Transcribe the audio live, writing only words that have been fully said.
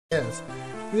Yes.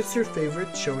 Who's your favorite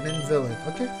shonen villain?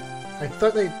 Okay. I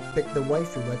thought I picked the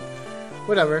waifu, but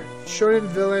whatever. Shonen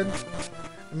villain.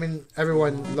 I mean,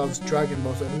 everyone loves Dragon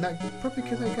Ball, so I'm not probably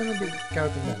gonna be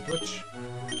counting that. Which,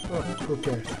 oh, who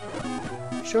cares?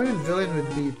 Shonen villain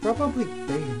would be probably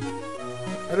Pain.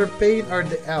 Either Pain or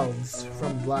the elves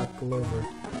from Black Clover.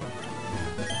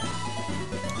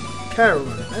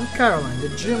 Caroline. I'm Caroline,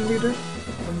 the gym leader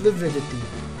of Lividity.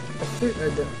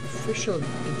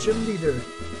 The gym leader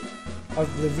of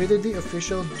Lividity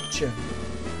official gym.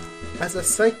 As a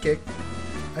psychic,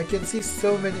 I can see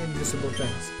so many invisible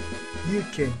things. You,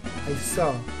 King, I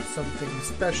saw something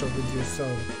special with your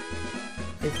soul.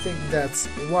 I think that's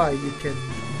why you can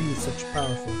be such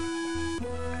powerful.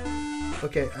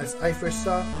 Okay, as I first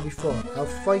saw before, I'll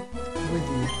fight with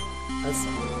you as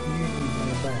you need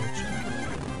my badge.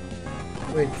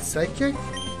 Wait, psychic?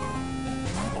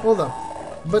 Hold up.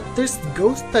 But there's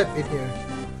ghost type in here.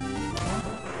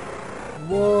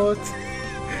 What?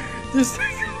 There's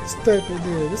ghost type in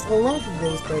here. There's a lot of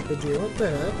ghost type in here. What the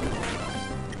heck?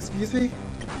 Excuse me?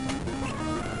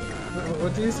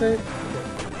 What do you say?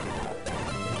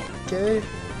 Okay.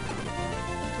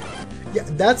 Yeah,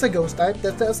 that's a ghost type.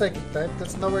 That's a psychic type.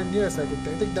 That's nowhere near a psychic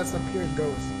type. I think that's a pure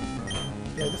ghost.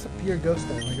 Yeah, that's a pure ghost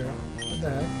type, my girl. What the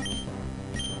heck?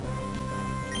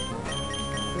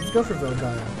 Let's go for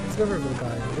Vilgaia. Let's go for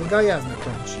Vilgaia. Vilgaia has no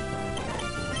crunch.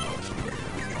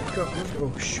 Let's go.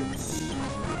 Oh, shoots.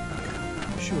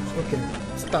 Shoots. Okay.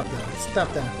 Stop that. Stop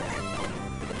that.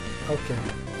 Okay.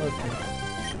 Okay.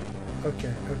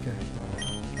 Okay. Okay.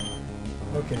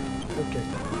 Okay. Okay.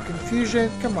 Confusion.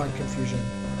 Come on, confusion.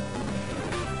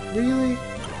 Really?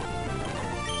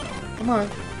 Come on.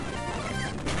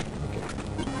 Okay.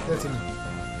 That's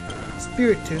enough.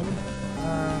 Spirit Tomb.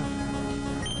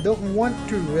 Don't want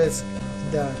to risk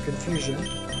the confusion,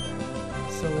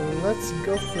 so let's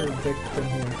go for Victim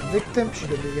here. Victim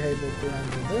should be able to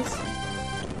handle this.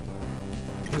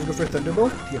 Let's go for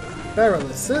Thunderbolt. Yep.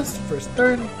 Paralysis, first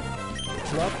turn.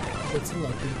 Lock. That's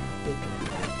lucky. Okay.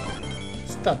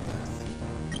 Stop that.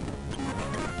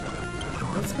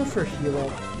 Let's go for heal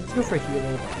up. Let's go for heal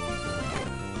up.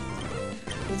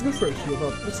 Let's go for a heal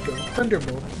up. Let's go.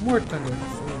 Thunderbolt. More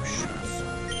Thunderbolts. Oh shoots.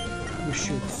 Oh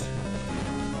shoots.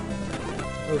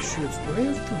 Oh shoots, do I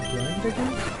have to grind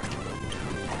again?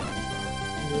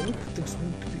 No, look at this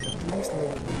need to be at least level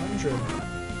 100.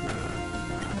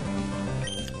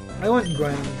 I want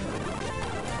grind.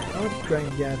 I want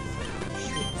grind yet.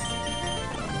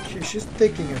 Shoots. She's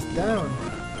taking us down.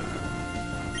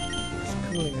 She's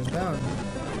cooling us down.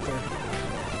 Okay.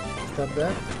 Stop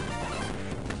that.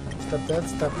 Stop that,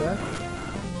 stop that.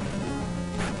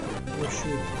 Oh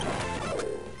shoot.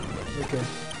 Okay.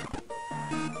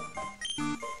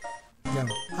 No,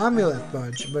 Amulet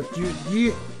Badge, but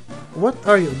you, what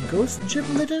are you, a ghost gym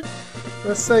leader?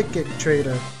 Or a psychic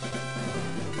trader?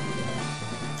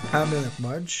 Amulet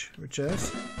Badge, which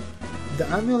is, the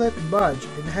Amulet Badge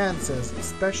enhances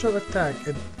special attack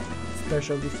and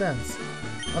special defense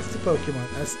of the Pokemon,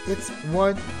 as it's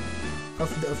one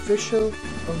of the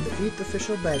 8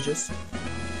 official badges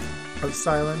of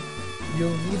Silent.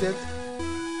 You'll need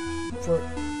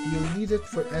it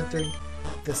for entering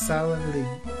the Silent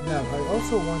League. Now, I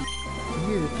also want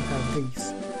you to have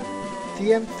these.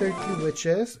 TM30, which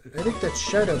is, I think that's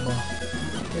Shadow Ball.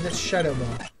 Yeah, that's Shadow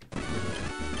Ball.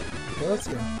 Okay, let's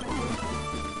go.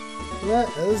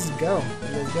 Let's go.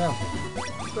 Let's go.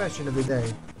 Question of the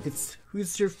day. It's,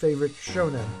 who's your favorite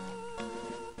shonen?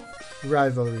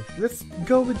 Rivalry. Let's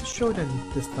go with shonen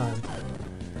this time.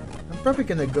 I'm probably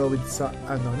gonna go with no,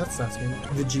 not Sasuke.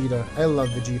 Vegeta. I love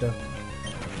Vegeta.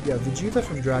 Yeah, Vegeta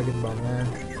from Dragon Ball, man.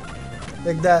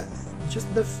 Like that, just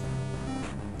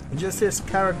his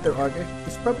character arc.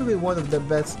 He's probably one of the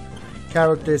best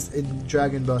characters in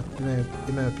Dragon Ball,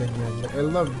 in my opinion. Like, I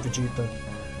love Vegeta.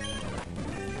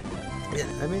 Yeah,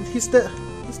 I mean he's the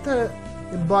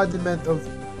embodiment of,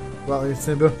 well, it's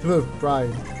a bit of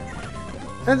pride.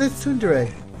 And it's Tsundere.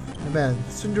 Man,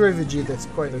 Tsundere Vegeta is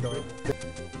quite adorable.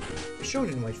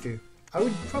 Shonen waifu. I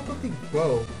would probably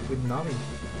go with Nami.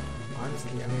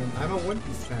 Honestly, I mean, I'm a One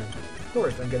Piece fan. Of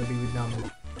course I'm gonna be with Nami.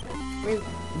 I mean,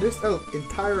 there's an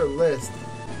entire list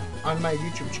on my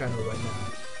YouTube channel right now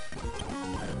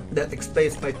that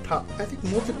explains my top, I think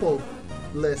multiple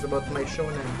lists about my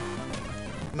shonen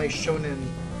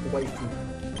waifu.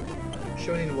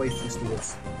 Shonen waifus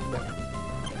list. Yeah.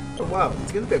 Oh wow,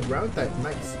 it's gonna be a ground type,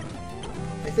 nice.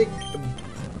 I think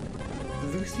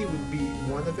Lucy would be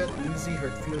one of it. Lucy,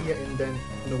 Herphilia, and then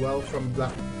Noelle from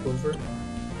Black Clover.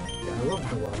 Yeah, I love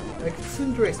Noelle. Like,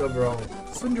 Tsunderace overall.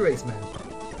 Tsunderace, man.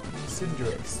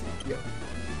 Tsunderace. Yeah.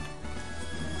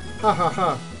 Ha ha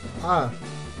ha. Ah.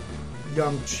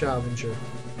 young challenger.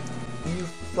 You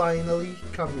finally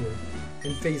come here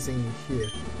and facing me here.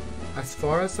 As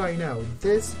far as I know,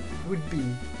 this would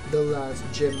be the last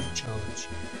gym challenge.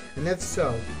 And if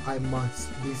so, I must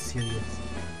be serious.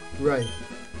 Right.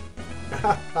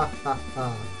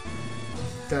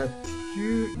 that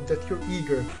you're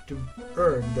eager to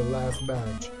earn the last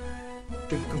badge.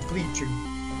 To complete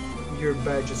your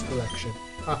badges collection.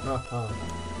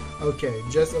 Okay,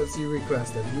 just as you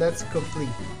requested. Let's complete.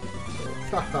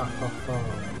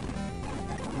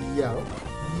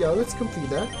 Yeah, let's complete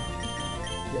that.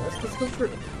 Yes, let's go for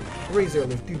Razor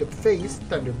Leaf to the face.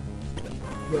 Thunder.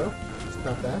 Yeah,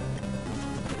 stop that.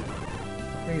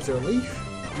 Razor Leaf.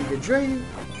 Giga Drain.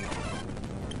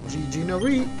 GG no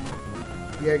Re.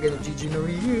 We are gonna GG no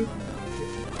Re you.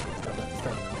 Stop that,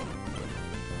 stop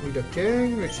that. Nido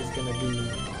King, which is gonna be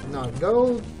not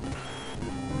gold.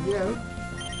 Yeah.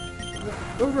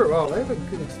 Overall, I have a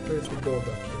good experience with gold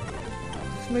up here.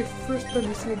 This is my first time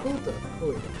using a gold up. Oh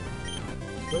wait.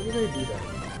 Why did I do that?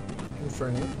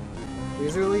 Inferno.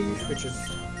 Razor Leaf, which is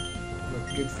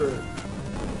not good for...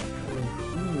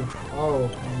 Ooh. Oh,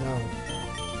 no.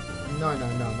 No.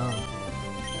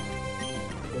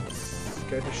 Let's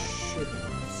get a shit.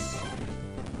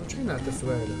 I'm trying not to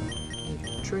swear though.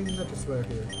 I'm trying not to swear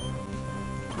here.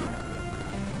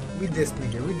 We dissed me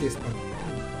here, we dissed me.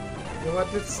 You know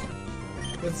what, let's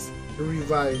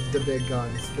revive the big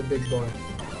guns, the big boy.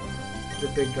 The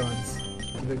big guns.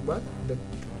 The big what? The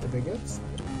big guns?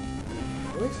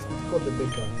 Why is it called the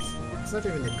big guns? It's not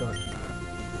even a gun.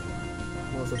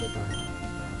 Most of the time.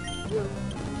 Yeah.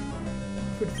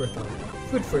 Food for thought.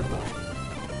 Food for thought.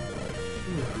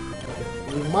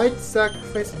 Okay. We might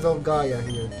sacrifice Velgaia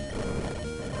here.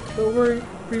 Don't worry,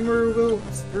 Premier will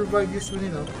revive you soon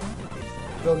enough.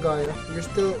 Velgaia, you're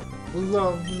still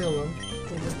love Milam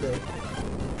till this day.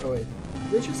 Oh wait,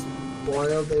 did they just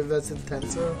spoil the events in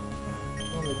Tensor?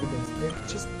 Oh my goodness, they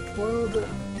just spoiled the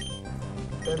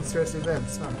Tensor's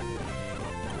events, huh?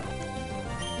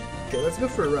 Okay, let's go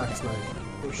for Rock Slide.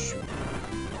 Oh shoot.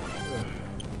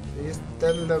 He's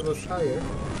 10 levels higher.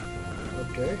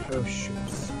 Okay, oh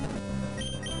shoots.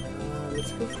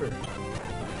 Let's go for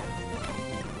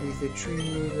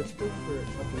 333, let's go for...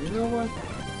 Okay, you know what?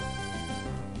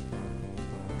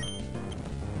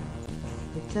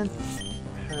 We can't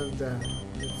have that.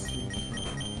 Let's see.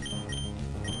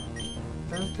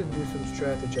 Time to do some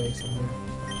strategizing here.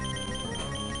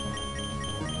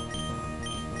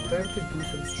 Time to do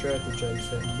some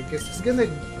strategizing because it's gonna...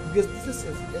 Because this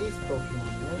is Ace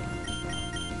Pokemon, right?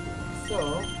 So,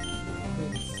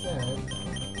 being said,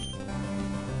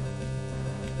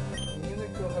 I'm gonna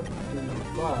go ahead and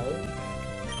revive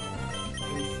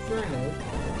Inferno.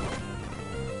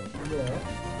 Yeah.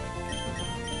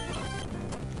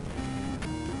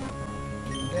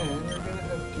 And then we're gonna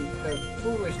have to have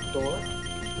full restore.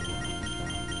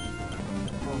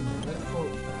 Not full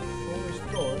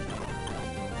restore.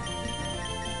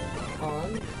 On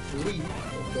leaf,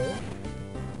 okay.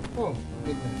 Oh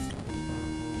goodness.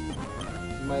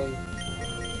 My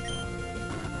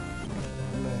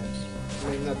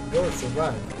not go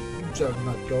survive. Good job,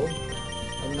 not go.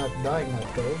 I'm not dying,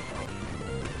 not go.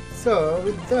 So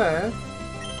with that,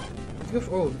 let's go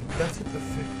for, oh, does it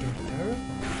affect Torterra?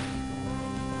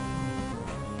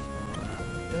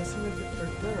 Doesn't affect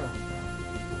Torterra.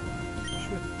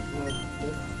 Should not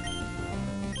that.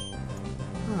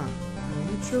 Huh. I'm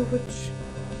not sure which.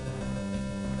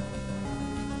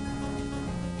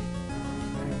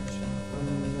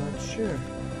 I'm not sure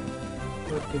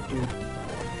what to do.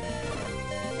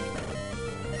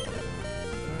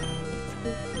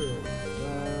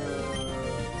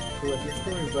 Let's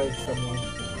go revive someone.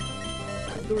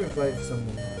 Let's go revive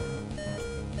someone.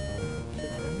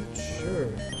 I'm not sure.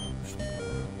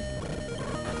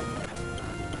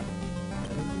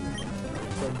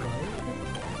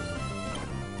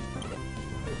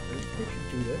 We could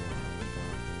do that.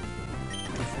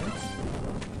 Defense?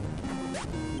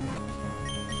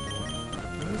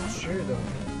 I'm not sure though.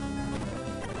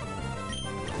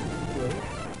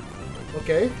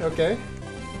 Okay.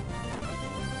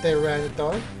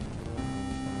 Tyranitar.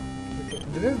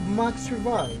 Do we have Max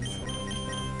Revive?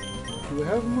 Do we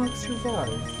have Max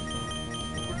Revive?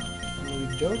 No, we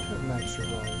don't have Max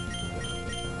Revive.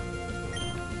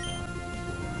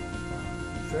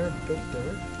 Fair bit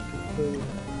there. To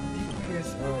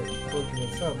decrease our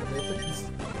Pokemon up, but I think it's...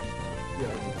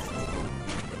 Yeah, it's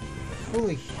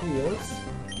fully heals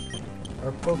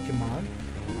our Pokemon.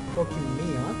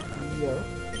 Pokemon. Yeah.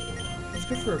 Let's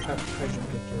go for Hydro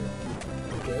Kick here.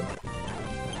 Okay.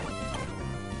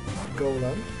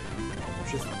 Golem,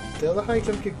 which is still a high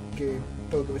jump kick.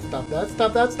 Pokemon, stop that!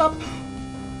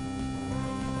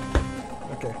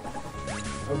 Okay.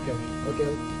 Okay.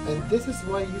 Okay. And this is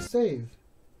why you save.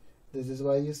 This is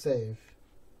why you save.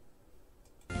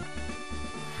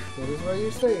 That is why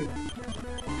you save.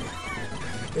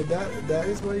 Okay, that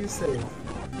is why you save.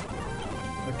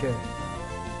 Okay.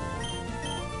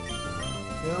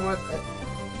 You know what?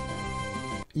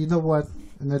 You know what?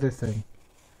 Another thing.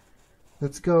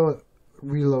 Let's go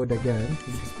reload again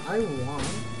because I want.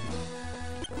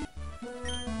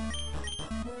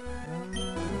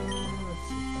 Let's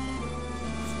see.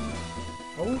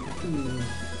 I want to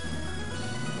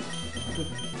put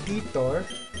Titor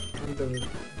on the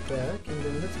back, and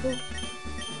then let's go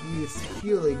use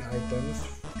healing items.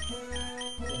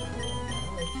 I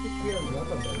think we have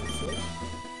lava berries, right?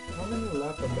 How many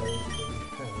lava berries do we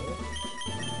have?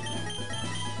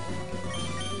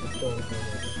 Don't have it.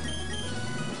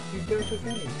 You don't have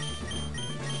any.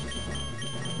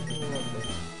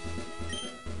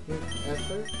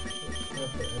 Ether?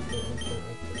 Ether.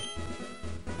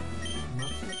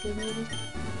 Not ether maybe?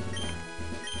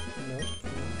 No.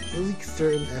 Elixir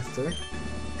and ether.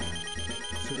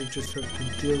 So we just have to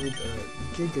deal with a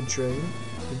Giga Drain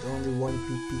with only 1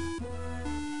 PP.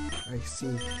 I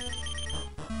see.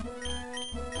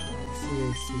 I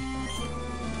see.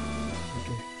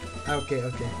 Okay.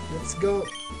 Let's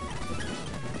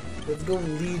go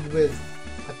lead with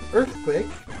an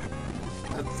Earthquake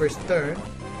at first turn.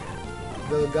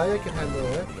 Velgaia can handle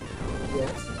it.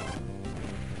 Yes.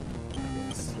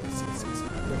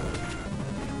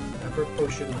 Upper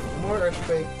Potion. More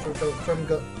Earthquake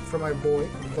from our boy,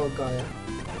 Velgaia.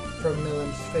 From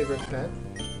Milam's favorite pet.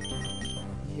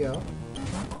 Yeah.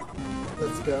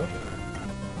 Let's go.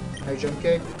 High Jump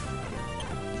Kick.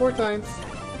 4 times.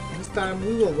 This time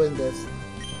we will win this.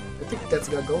 I think that's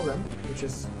got Golem, which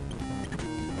is...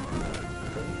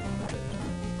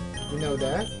 You know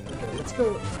that? Okay, let's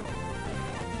go.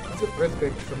 Let's go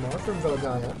Earthquake from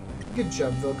Velgaia. Good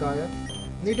job, Velgaia.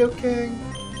 Nidoking.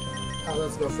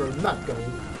 Let's go for not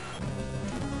gold.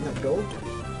 Not gold.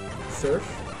 Surf.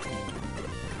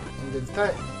 And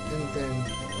then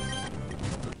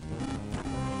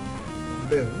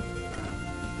boom.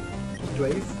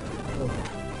 Wave. Oh.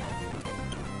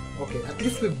 Okay, at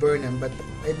least we burn him, but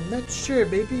I'm not sure,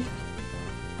 baby.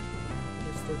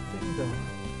 That's the thing though.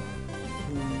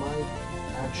 We might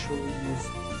actually use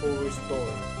full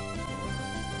restore.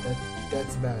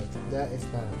 That's bad. That is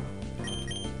bad.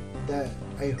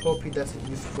 I hope he doesn't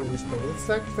use full restore. Let's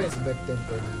sacrifice Victim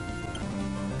for now.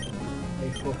 I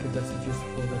hope he doesn't use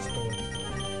full restore.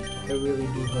 I really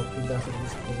do hope he doesn't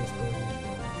use full restore.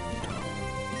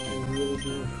 I really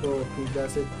do hope he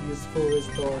doesn't use full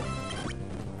restore.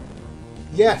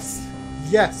 Yes!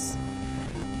 Yes!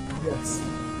 Yes!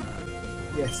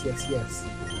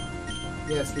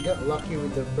 Yes, we got lucky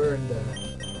with the burn there.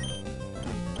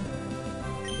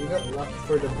 We got lucky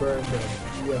for the burn there.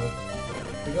 Yo.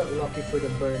 We got lucky for the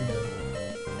burn there.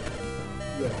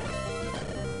 Yeah.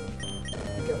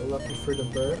 We got lucky for the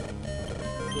burn.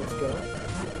 Let's go.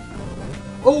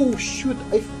 Oh shoot!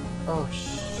 Oh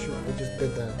shoot! I just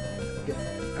did that.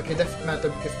 Okay, doesn't matter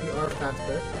because we are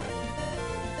faster.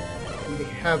 We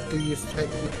have to use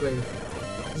Heat Wave.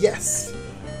 Yes!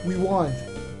 We won!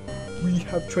 We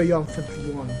have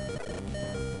triumphantly won.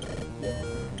 Yeah,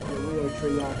 we are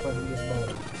triumphant in this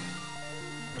battle.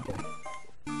 Okay.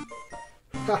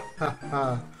 Ha ha ha!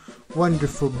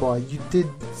 Wonderful boy, you did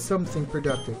something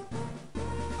productive.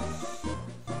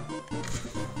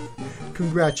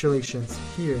 Congratulations.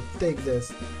 Here, take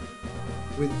this.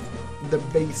 With the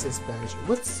basis badge.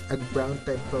 What's a ground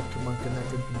type Pokemon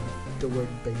connected to the word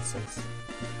basis?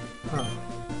 Huh.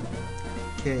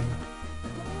 King.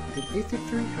 With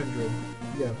 8300.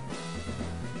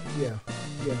 Yeah.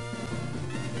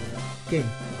 King.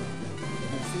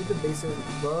 You see the basis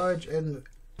badge and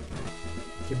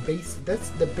the base. That's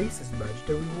the basis badge.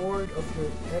 The reward of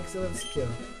your excellent skill.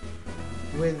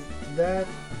 With that,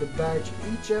 the badge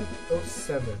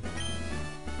EGEM07.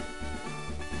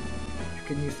 You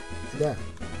can use that.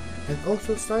 And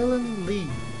also Silent Lee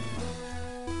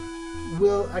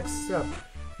will accept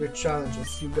your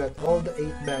challenges. You got all the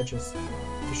 8 badges.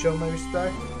 To show my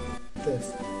respect,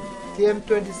 this.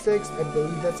 TM26, I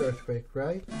believe that's Earthquake,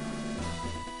 right?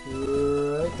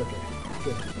 Right, okay.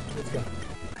 Good. Let's go.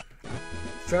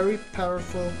 Very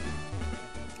powerful.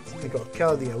 Let's go.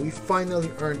 Caldia, we finally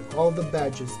earned all the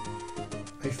badges.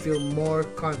 I feel more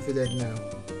confident now.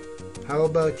 How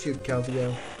about you,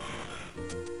 Caldia?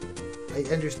 I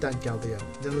understand, Caldia.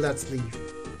 Then let's leave.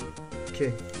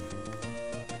 Okay.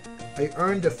 I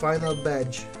earned the final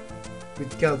badge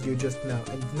with Caldio just now,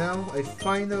 and now I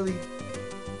finally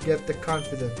get the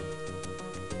confidence.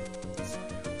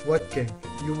 What, King?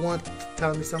 You want to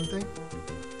tell me something?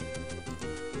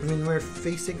 I mean, we're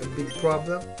facing a big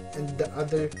problem, and the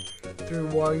other three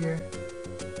warrior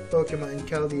Pokemon in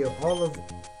Keldeo, all of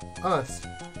us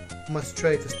must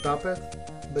try to stop it,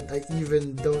 but I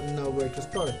even don't know where to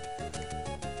start.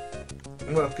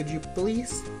 Well, could you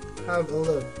please have a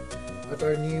look at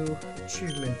our new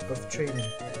achievement of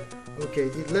training? Okay,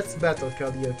 let's battle,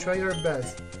 Keldeo. Try our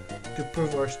best to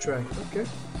prove our strength, okay?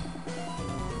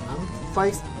 I'm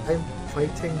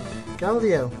fighting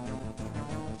Keldeo.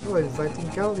 Oh, I'm fighting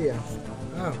Keldeo.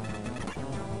 Oh.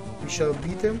 We shall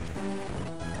beat him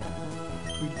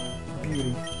with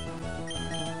beauty.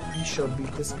 We shall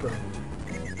beat this girl.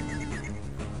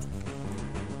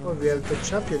 Oh, we have the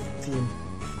champion team.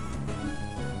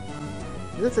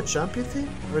 Is that the champion team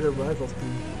or the rival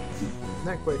team?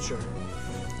 Not quite sure.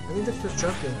 I think that's the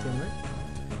champion team, right?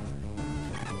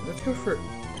 Let's go for.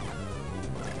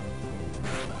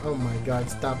 Oh my God!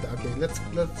 Stop that. Okay, let's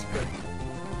go.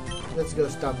 Let's go.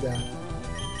 Stop that.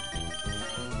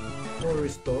 Or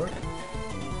restore.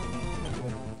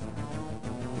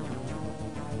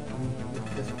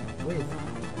 Wait.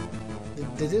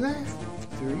 Didn't I have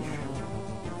 3?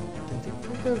 Didn't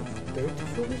I have 30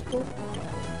 for restore?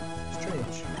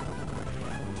 Strange.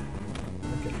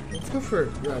 Okay, let's go for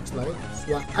Ratslide.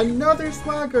 Another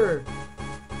Swagger!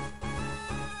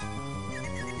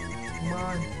 Come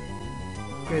on.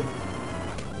 Good.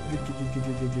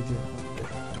 Good.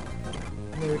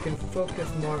 Now we can focus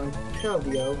more on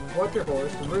Keldeo, Water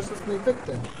Horse versus my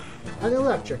victim, an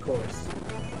Electric Horse.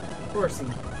 Horsey.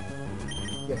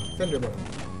 Yeah, Thunderbolt.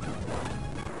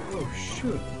 Oh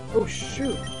shoot! Oh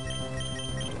shoot!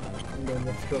 And then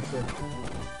let's go for.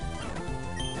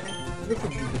 Let's go for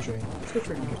Giga Drain. Let's go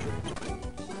for Giga Drain.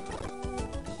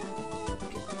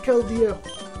 Keldeo.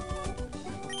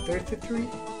 33,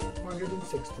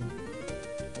 160.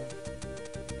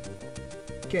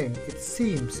 King, it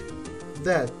seems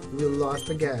that we lost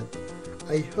again.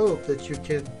 I hope that you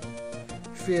can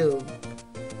feel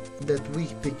that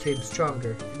we became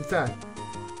stronger. In fact,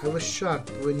 I was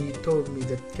shocked when you told me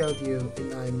that Keldeo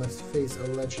and I must face a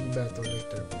legend battle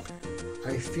later.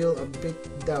 I feel a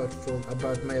bit doubtful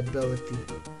about my ability,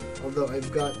 although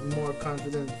I've got more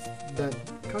confidence than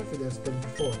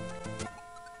before.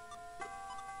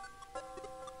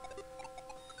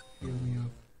 Give me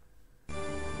up.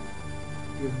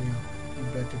 Give me up. You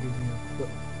better give me up.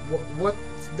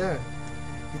 What's that?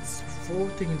 It's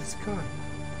floating in the sky.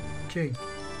 King,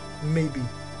 maybe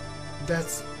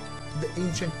that's the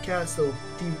ancient castle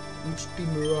which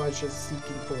Team Mirage is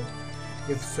seeking for.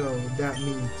 If so, that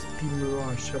means Team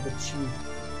Mirage have achieved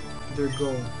their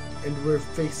goal, and we're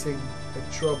facing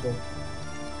a trouble.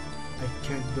 I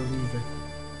can't believe it.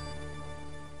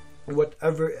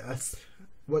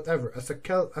 Whatever, as a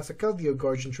Keldeo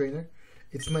Guardian trainer,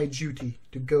 it's my duty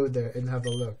to go there and have a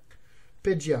look.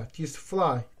 Pidgeot, use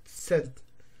Fly to send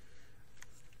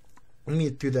me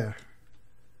to there.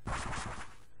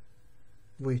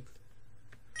 Wait.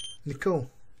 Nicole,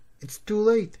 it's too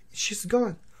late. She's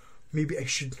gone. Maybe I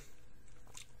should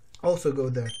also go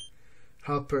there.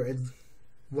 Help her, and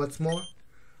what's more,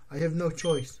 I have no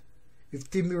choice. If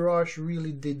Team Mirage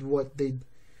really did what they'd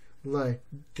like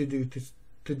to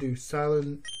do,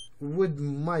 Silent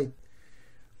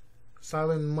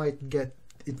might get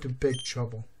into big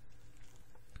trouble.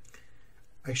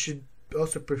 I should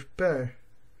also prepare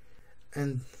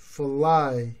and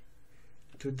fly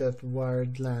to that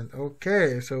wild land.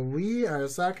 Okay, so we are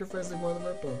sacrificing one of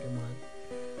our Pokemon.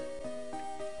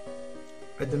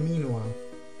 And the meanwhile,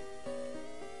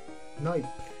 night.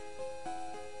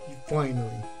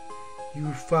 Finally,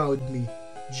 you found me,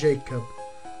 Jacob.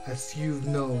 As you've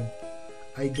known,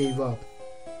 I gave up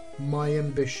my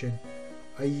ambition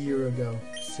a year ago,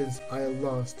 since I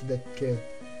lost that kid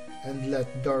and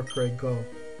let Darkrai go.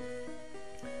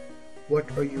 What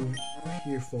are you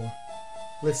here for?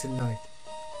 Listen, Knight.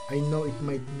 I know it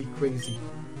might be crazy,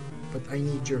 but I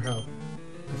need your help.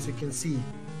 As you can see,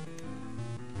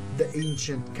 the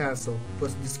ancient castle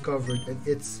was discovered and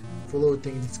it's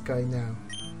floating in the sky now.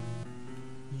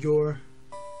 You're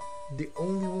the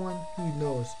only one who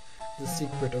knows the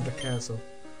secret of the castle,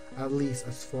 at least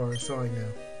as far as I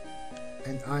know.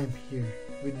 And I'm here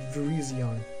with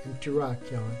Virizion and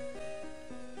Terrakion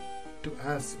to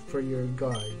ask for your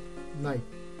guide. Knight,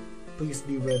 please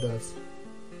be with us.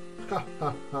 Ha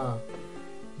ha ha.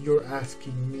 You're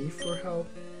asking me for help?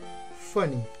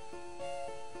 Funny.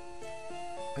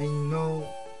 I know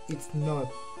it's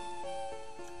not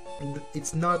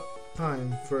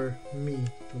time for me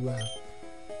to laugh.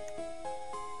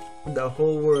 The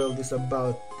whole world is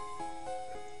about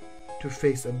to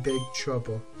face a big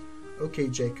trouble. Okay,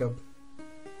 Jacob.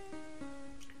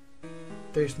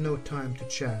 There's no time to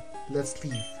chat. Let's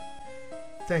leave.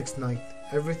 Thanks, Knight.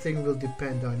 Everything will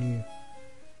depend on you.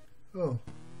 Oh.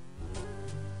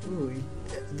 Ooh,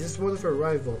 this is one of our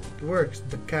rival. It works.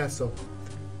 The castle.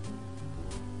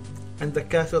 And the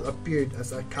castle appeared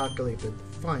as I calculated.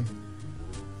 Fine.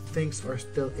 Things are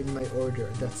still in my order.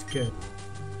 That's good.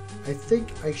 I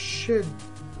think I should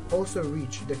also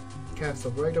reach the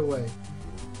castle right away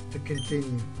to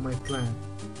continue my plan.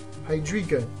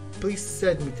 Hydreigon, please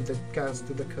send me to the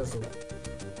castle.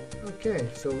 Okay,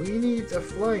 so we need a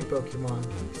flying Pokemon.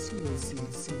 C.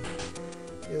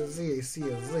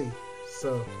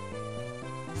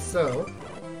 So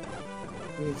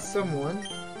we need someone.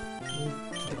 We need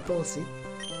the Posey.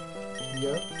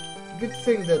 Yeah. Good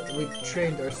thing that we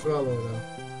trained our Swallow though.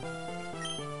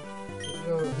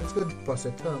 Let's go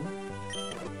deposit, huh?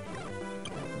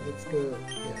 Let's go,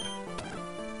 yeah.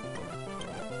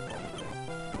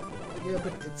 Yeah,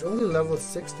 but it's only level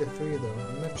 63 though.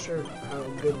 I'm not sure how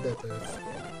good that is.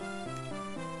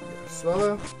 Yeah,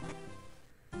 Swallow.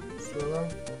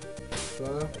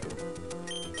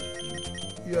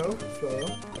 Yo,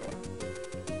 Swallow.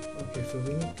 Okay, so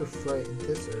we need to fight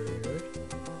this area, right?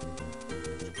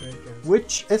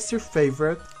 Which is your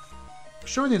favorite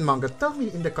Shounen manga? Tell me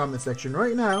in the comment section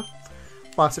right now.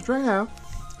 Pause it right now.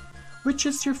 Which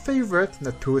is your favorite?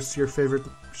 Not who is your favorite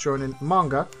Shounen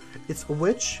manga. It's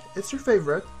which is your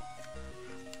favorite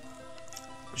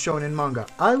Shounen manga.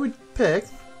 I would pick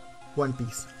One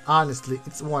Piece. Honestly,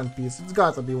 it's One Piece. It's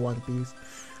gotta be One Piece.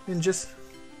 And just...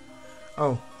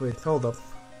 Oh, wait, hold up.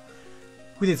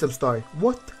 We need some story.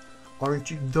 What?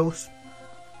 Aren't you those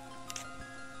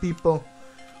people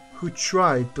who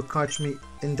tried to catch me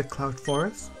in the Cloud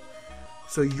Forest?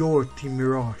 So you're Team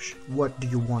Mirage. What do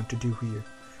you want to do here?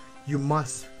 You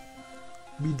must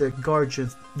be the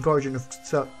guardian of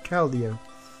Caldio.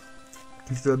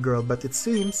 Little girl, but it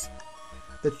seems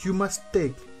that we must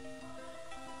take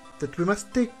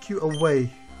you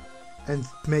away and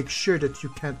make sure that you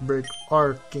can't break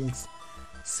our king's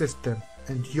system.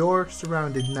 And you're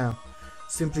surrounded now.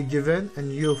 Simply give in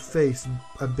and you'll face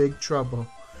a big trouble.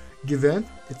 Give in?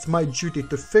 It's my duty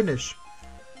to finish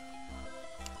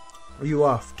you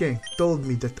off. King told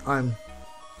me that I'm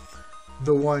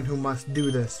the one who must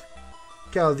do this.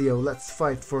 Caldio, let's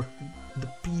fight for the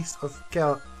peace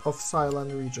of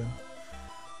Ceylon region.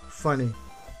 Funny.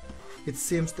 It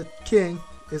seems that King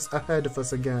is ahead of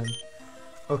us again.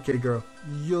 Okay, girl,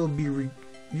 you'll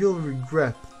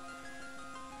regret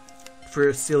for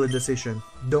a silly decision.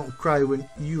 Don't cry when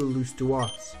you lose to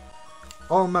us.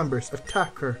 All members,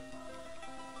 attack her.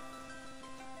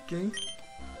 King?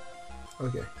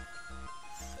 Okay.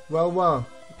 Well,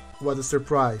 what a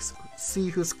surprise. See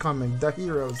who's coming, the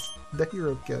hero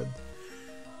kid.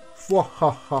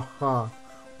 Wahahaha.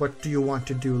 What do you want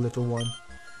to do, little one?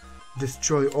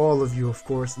 Destroy all of you, of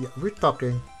course. Yeah, we're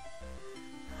talking.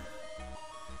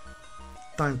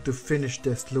 Time to finish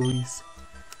this, Louise.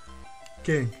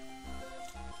 King,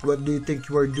 what do you think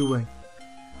you are doing?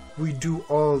 We do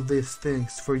all these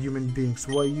things for human beings.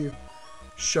 Why you?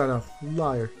 Shut up,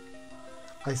 liar.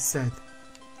 I said,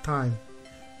 time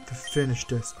to finish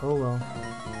this. Oh well.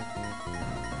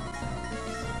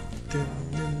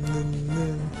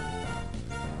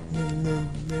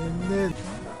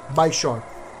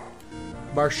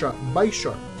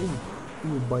 Bishop.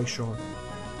 Ooh, Bishop.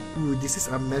 Ooh, this is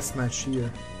a mismatch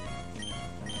here.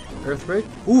 Earthquake.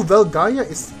 Ooh, Velgaia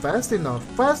is fast enough.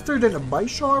 Faster than a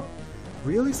Bishop?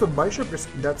 Really? So Bishop is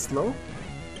that slow?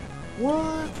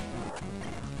 What?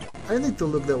 I need to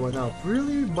look that one up.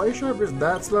 Really? Bishop is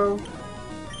that slow?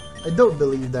 I don't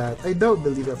believe that. I don't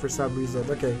believe that for some reason.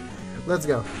 Okay, let's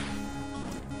go.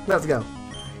 Let's go.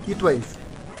 Heatwave.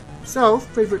 So,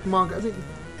 favorite manga. I mean,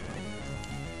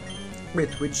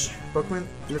 wait, which Pokemon?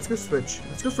 Let's go switch.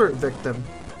 Let's go for Victim.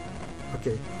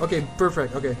 Okay. Okay,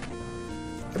 perfect. Okay.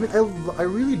 I mean, I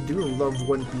really do love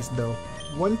One Piece though.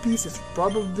 One Piece is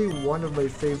probably one of my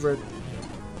favorite.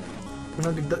 You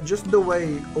know, just the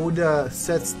way Oda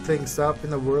sets things up in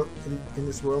the world, in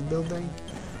this world building.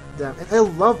 Damn, and I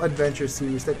love adventure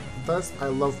series. Like, thus I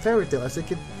love Fairy Tail. As you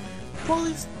can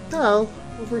probably tell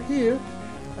over here,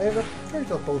 I have a Fairy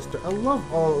Tail poster. I love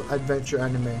all adventure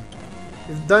anime.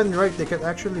 If done right, they can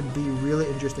actually be really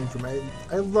interesting for me.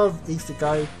 I love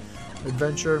isekai,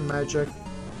 adventure, magic,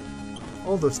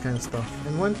 all those kind of stuff.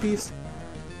 And One Piece,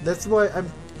 that's why I'm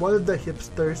one of the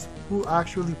hipsters who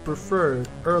actually prefer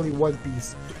early One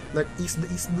Piece, like the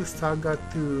East Blue Saga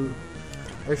to,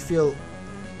 I feel,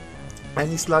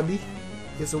 Enies Lobby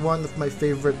is one of my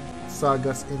favorite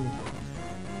sagas in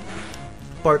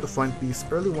part of One Piece.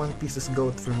 Early One Piece is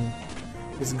GOAT for me.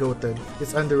 It's goated.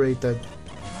 It's underrated.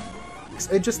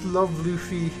 'Cause I just love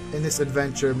Luffy and his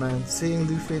adventure, man. Seeing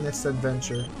Luffy in his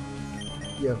adventure.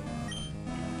 Yo.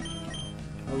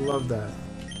 I love that.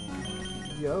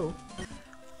 Yo.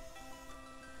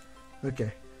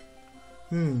 Okay.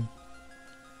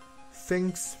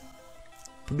 Things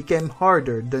became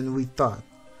harder than we thought.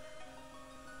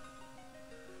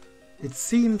 It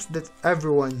seems that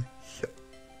everyone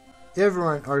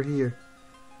are here.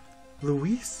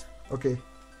 Luis? Okay.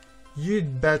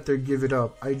 You'd better give it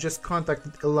up. I just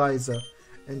contacted Eliza,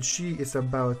 and she is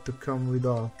about to come with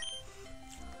all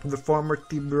the former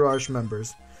Team Mirage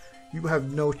members. You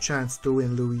have no chance to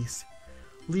win, Luis.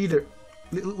 Leader.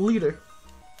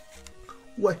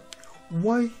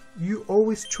 Why you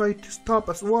always try to stop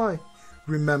us? Why?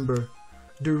 Remember,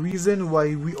 the reason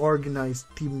why we organized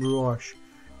Team Mirage.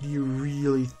 Do you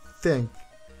really think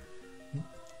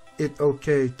it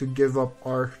okay to give up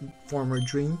our former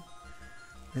dream?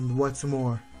 And what's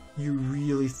more, you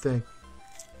really think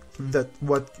that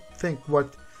what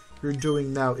you're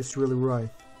doing now is really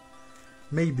right?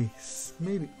 Maybe,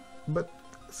 but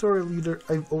sorry, leader,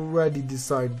 I've already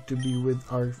decided to be with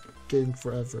our king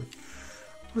forever.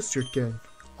 Who's your king?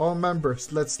 All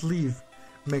members, let's leave.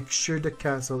 Make sure the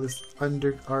castle is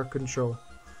under our control.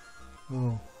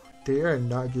 Oh, they are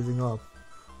not giving up.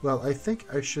 Well, I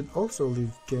think I should also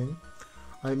leave, king.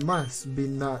 I must be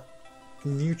not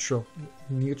neutral.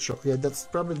 Yeah, that's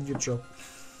probably neutral.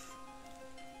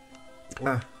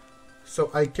 So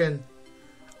I can't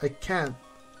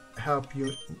help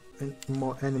you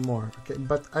anymore. Okay,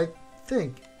 but I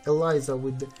think Eliza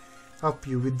would help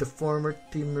you with the former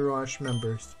Team Mirage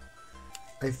members.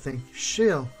 I think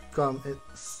she'll come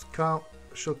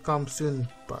soon.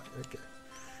 But okay,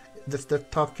 that's the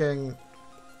talking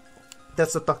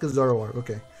Zoroark.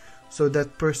 Okay, so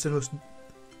that person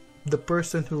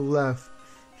who left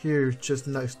here just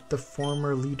now is the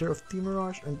former leader of Team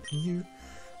Mirage, and you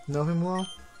know him well.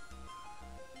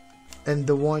 And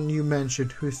the one you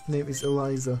mentioned, whose name is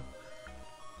Eliza.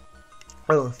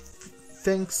 Well,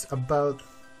 things about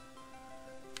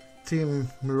Team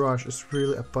Mirage is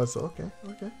really a puzzle. Okay.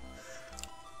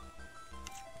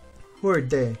 Who are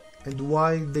they, and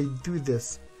why they do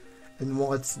this, and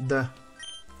what's the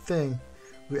thing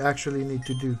we actually need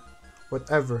to do?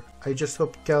 Whatever, I just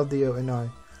hope Keldeo and I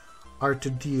are to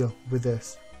deal with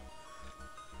this.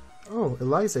 Oh,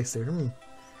 Eliza is here.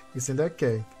 Isn't that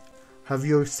okay? Have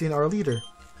you seen our leader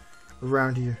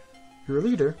around here? Your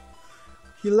leader?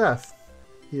 He left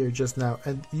here just now.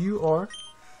 And you are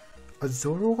a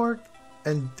Zoroark?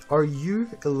 And are you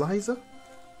Eliza?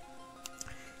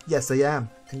 Yes, I am.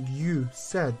 And you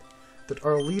said that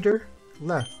our leader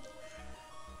left.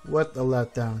 What a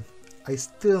letdown. I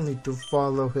still need to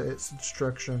follow his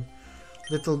instruction.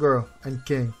 Little girl and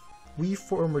king, we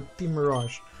former Team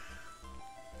Mirage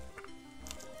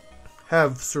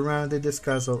have surrounded this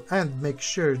castle and make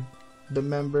sure the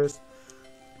members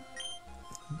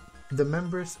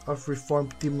of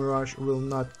reformed Team Mirage will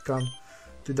not come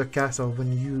to the castle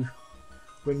when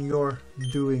you're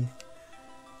doing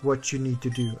what you need to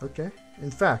do. Okay?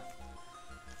 In fact,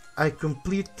 I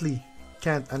completely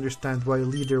can't understand why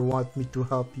leader want me to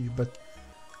help you, but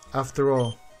after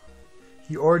all,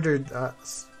 he ordered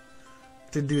us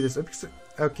to do this.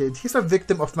 Okay, he's a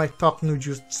victim of my talk no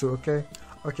jutsu.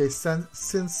 Okay,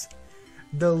 since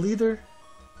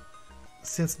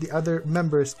the other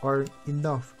members are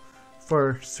enough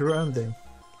for surrounding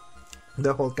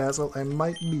the whole castle, I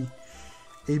might be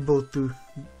able to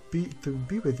be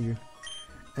with you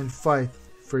and fight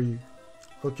for you.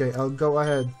 Okay, I'll go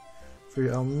ahead for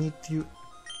you. I'll meet you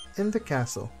in the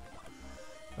castle.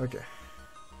 Okay,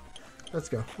 let's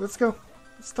go. Let's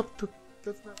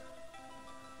not.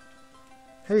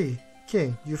 Hey,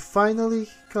 King, you finally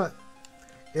got.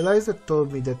 Eliza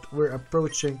told me that we're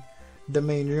approaching the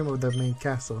main room of the main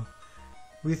castle.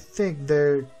 We think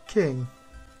their king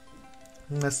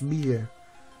must be here.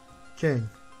 King,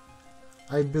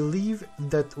 I believe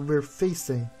that we're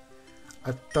facing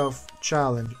a tough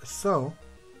challenge, so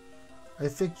I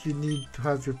think you need to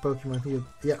have your Pokemon healed.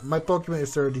 Yeah, my Pokemon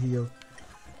is already healed.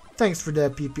 Thanks for the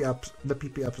PP ups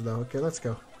though. Okay, let's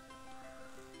go.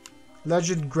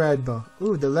 Legend Grandma.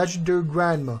 Ooh, the legendary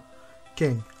Grandma.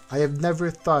 King, I have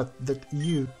never thought that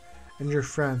you and your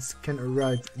friends can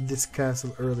arrive in this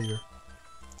castle earlier.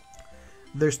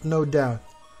 There's no doubt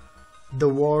the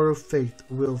War of Fate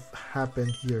will happen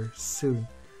here soon.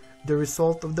 The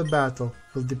result of the battle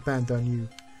will depend on you.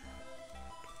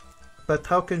 But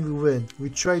how can we win? We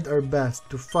tried our best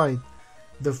to fight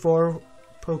the 4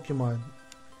 Pokemon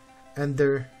and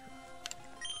their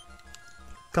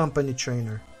company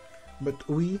trainer, but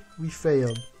we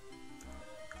failed.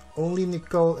 Only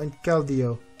Nicole and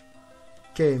Keldeo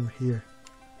came here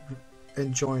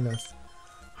and joined us.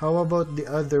 How about the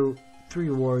other 3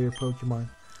 warrior Pokemon?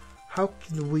 How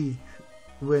can we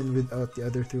win without the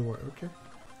other 3 warrior? Okay.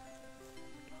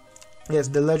 Yes,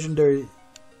 the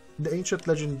ancient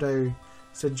legendary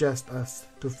suggests us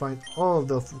to find all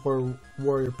the 4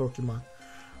 warrior Pokemon.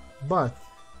 But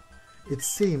it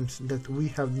seems that we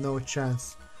have no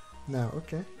chance now.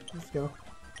 Okay, let's go.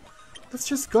 Let's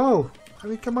just go. I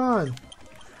mean, come on.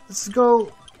 Let's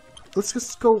go. Let's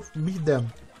just go meet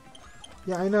them.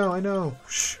 Yeah, I know.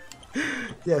 Shh.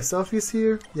 Yeah, Sophie's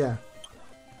here. Yeah.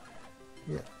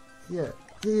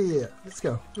 Let's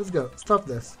go. Stop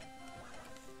this.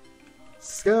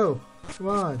 Let's go. Come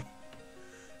on.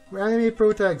 We're anime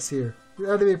pro tags here.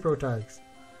 Okay,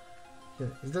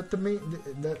 is that the main?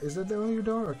 Is that the only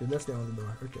door? Okay, that's the only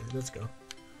door. Okay, let's go.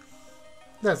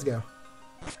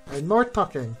 And more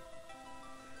talking.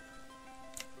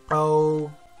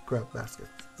 Oh, crap basket.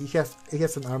 He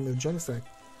has an army of Genesect.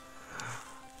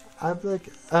 I'm like,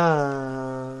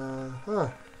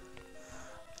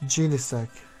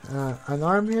 Genesect. An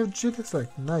army of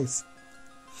Genesect. Nice.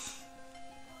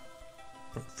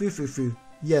 Foo.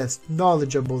 Yes,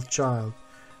 knowledgeable child.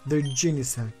 They're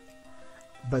Genesect.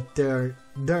 But they're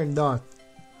not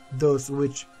those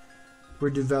which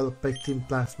were developed by Team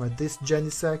Plasma. This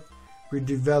Genesect were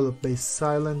developed by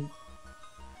Silent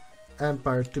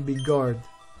Empire to be guard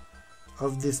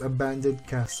of this abandoned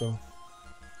castle.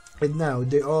 And now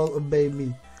they all obey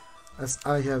me as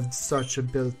I have such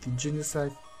ability.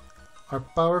 Genesect are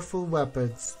powerful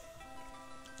weapons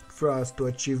for us to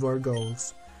achieve our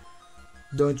goals.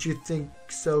 Don't you think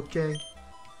so, King?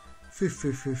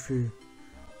 Foo.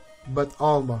 But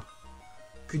Alma,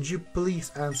 could you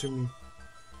please answer me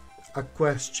a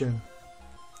question?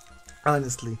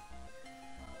 Honestly,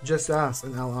 just ask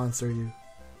and I'll answer you.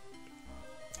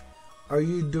 Are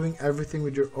you doing everything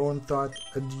with your own thought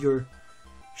and you're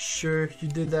sure you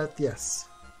did that? Yes.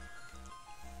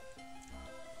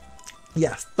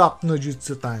 Yes, talk no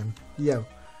jutsu time. Yo.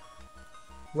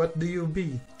 What do you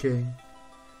be, King?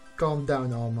 Calm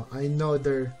down, Alma. I know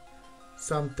there's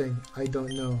something I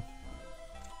don't know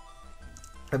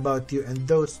about you, and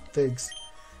those things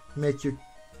make you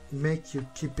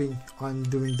keeping on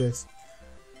doing this.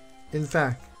 In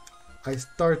fact, I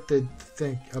started to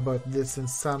think about this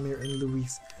since Samir and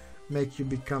Luis make you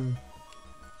became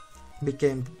the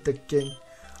king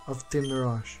of Team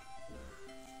Mirage.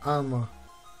 Alma,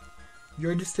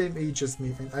 you're the same age as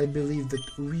me, and I believe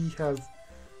that we have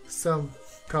some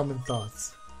common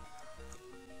thoughts.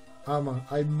 Alma,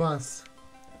 I must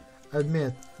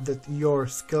admit that your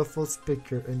skillful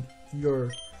speaker and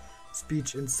your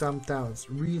speech in some towns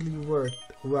really worked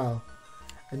well,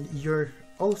 and you're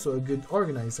also a good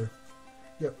organizer.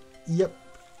 Yep.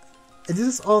 And this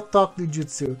is all talk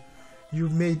ninjutsu. You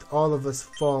made all of us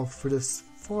fall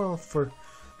for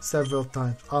several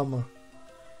times. Alma,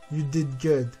 you did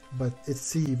good, but it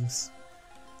seems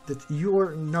that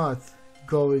you're not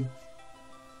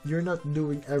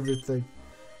doing everything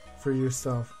for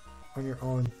yourself on your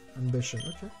own ambition.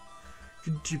 Okay,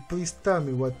 could you please tell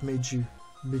me what made you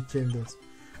become this?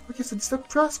 Okay, so it's a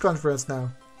press conference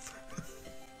now.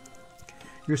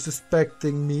 You're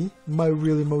suspecting me, my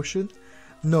real emotion?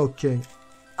 No, King,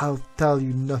 I'll tell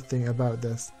you nothing about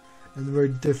this, and we're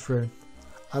different.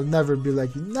 I'll never be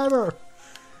like you, never!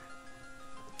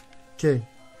 King,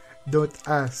 don't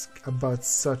ask about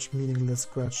such meaningless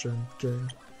question,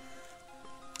 King.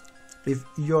 If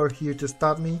you're here to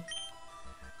stop me,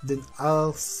 then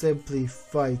I'll simply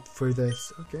fight for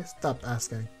this. Okay, stop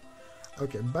asking.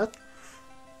 Okay, but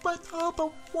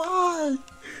why?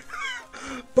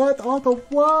 But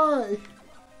why?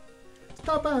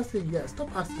 Stop asking. Yeah, stop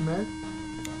asking, man.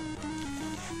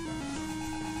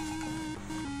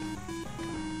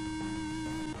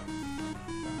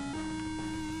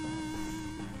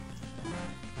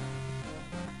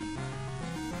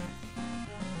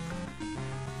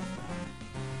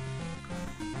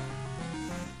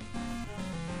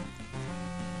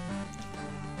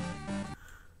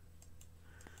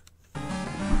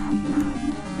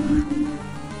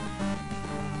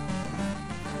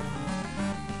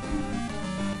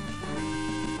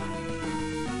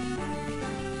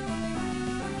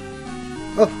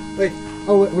 Oh, wait.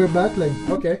 Oh, we're battling.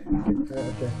 Okay.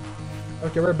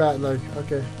 Okay, we're battling.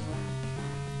 Okay.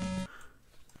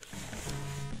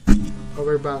 Oh,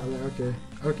 we're battling. Okay,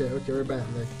 we're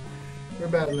battling. We're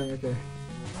battling. Okay.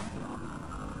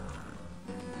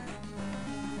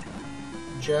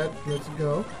 Jet, let's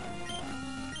go.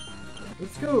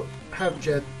 Let's go have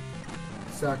Jet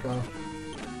sack off.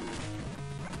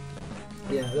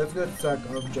 Yeah, let's go sack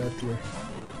off Jet here.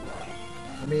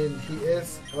 I mean, he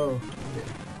is... Oh, okay.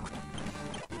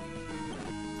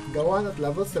 Go on at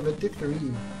level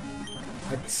 73.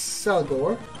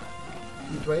 Excelgor.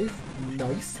 Heat Wave.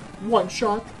 Nice. One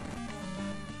shot.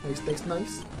 Nice, nice,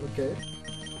 nice. Okay.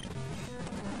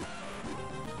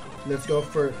 Let's go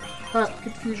for Hot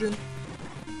Confusion.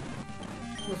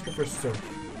 Let's go for Surf.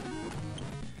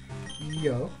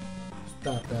 Yo.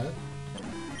 Stop that.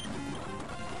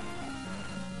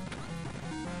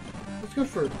 Let's go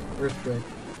for Earthquake.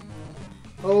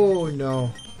 Oh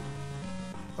no.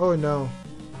 Oh no.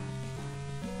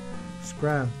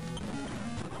 Scram.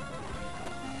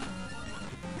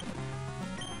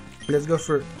 Let's go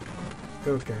for...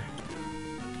 Okay.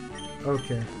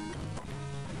 Okay.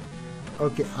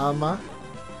 Okay, Alma.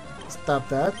 Stop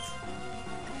that.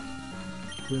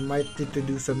 We might need to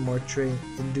do some more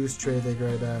induced trading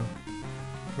right now.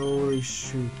 Holy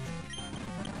shoot.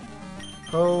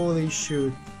 Holy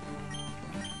shoot.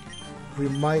 We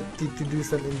might need to do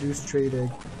some induced trading.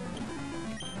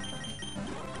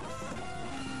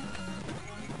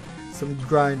 Some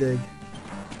grinding.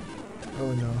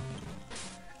 Oh no.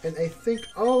 And I think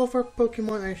all of our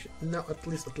Pokemon are now at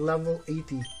least at level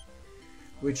 80.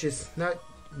 Which is not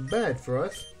bad for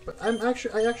us. But I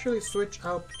actually switch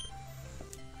out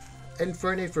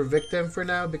Infernape for Victim for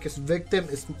now because Victim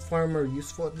is far more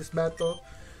useful at this battle.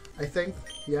 I think,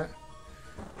 yeah.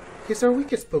 He's our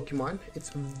weakest Pokemon.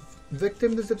 It's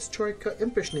Victim the Zebstrika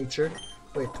Impish Nature.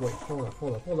 Wait, hold up.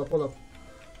 Wait,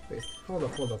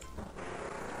 hold up.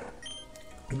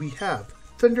 We have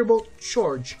Thunderbolt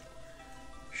Charge,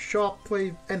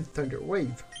 Shockwave, and Thunder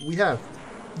Wave. We have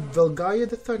Velgaia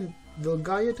the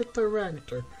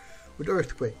Tyranitar with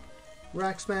Earthquake,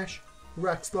 Rack Smash,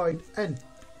 Rack Slide, and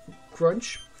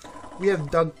Crunch. We have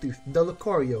Dugtooth the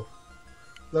Lucario,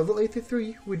 level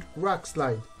 83 with Rock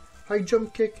Slide, High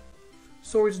Jump Kick,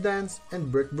 Swords Dance,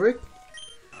 and Brick Brick.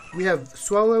 We have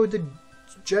Swallow the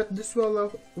Jet the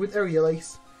Swallow with Aerial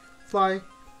Ace, Fly,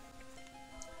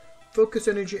 Focus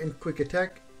Energy, and Quick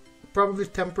Attack. Probably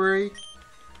temporary.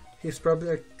 He's probably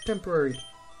a temporary.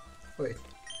 Wait.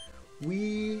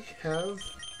 We have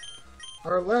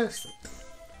our last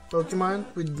Pokemon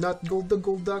with not Gold the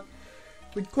Golduck,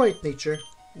 with Quiet Nature,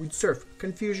 with Surf,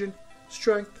 Confusion,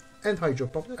 Strength, and Hydro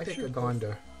Pump. I take a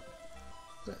Gondor.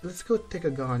 Let's go take a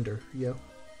Gondor. Yo.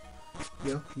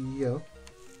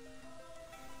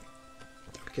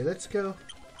 Okay, let's go.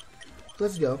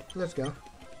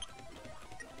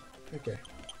 Okay.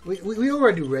 We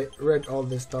already read all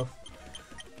this stuff.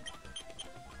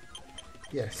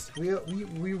 Yes, we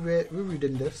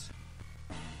reading this.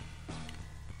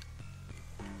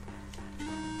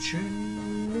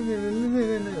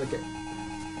 Okay.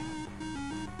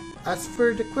 As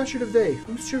for the question of the day,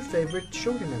 who's your favorite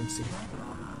Shounen MC?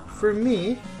 For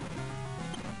me,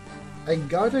 I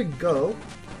gotta go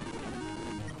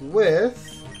with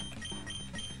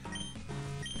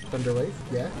Thunderwave,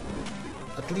 yeah.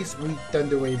 At least we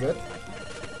Thunderwave it.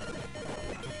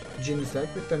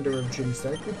 Genesect with Thunderwave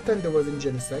Genesect with Thunderwave and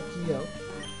Genesect,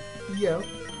 yo.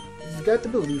 It's got to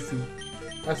be Luffy.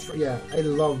 As for, yeah, I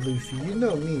love Luffy. You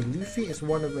know me, Luffy is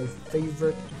one of my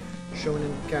favorite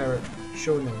Shounen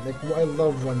like, I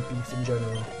love One Piece in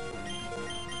general.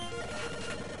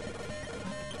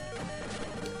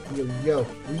 Yo,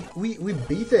 we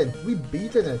beaten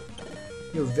it.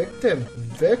 Yo, Victim,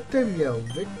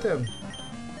 Victim.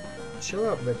 Chill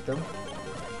out, Victim.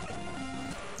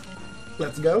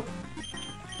 Let's go.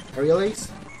 Aerial Ace.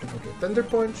 Okay, Thunder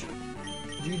Punch.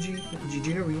 GG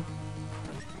Nuri.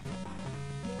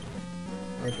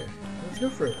 Okay, let's go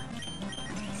for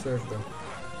Surf though.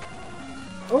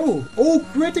 Oh,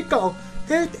 critical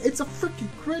hit! It's a freaking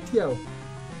crit, yo,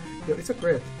 it's a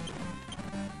crit.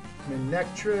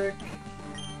 Manectric.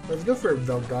 Let's go for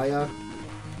Velgaia.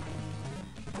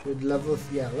 With level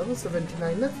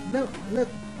 79.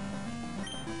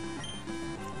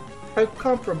 Not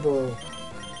comparable.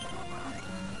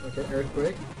 Okay,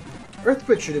 Earthquake.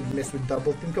 Earthquake should have missed with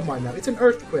double team. Come on now, it's an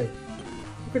Earthquake.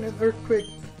 How can an Earthquake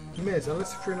miss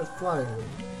unless if you're not flying?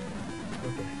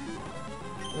 Okay.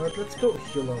 Alright, let's go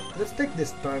heal up. Let's take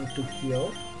this time to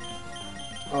heal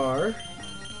our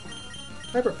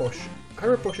Hyper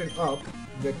Potion up,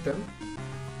 Victim.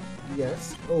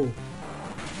 Yes. Oh,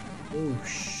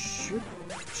 shoot,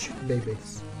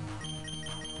 babies.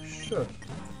 Shoot.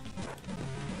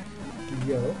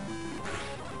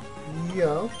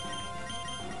 Yo.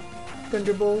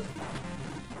 Thunderbolt.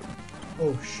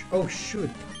 Oh shoot.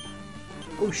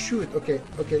 Okay,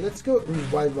 let's go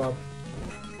revive up.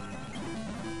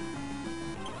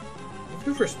 Let's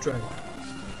go for strength.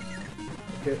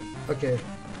 Okay.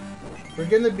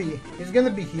 He's gonna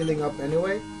be healing up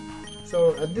anyway.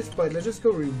 So at this point, let's just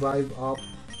go revive up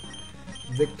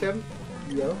victim.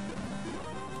 Yo,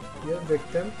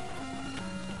 victim.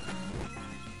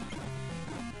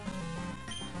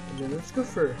 And then let's go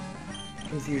for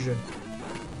confusion.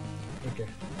 Okay.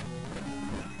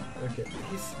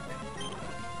 He's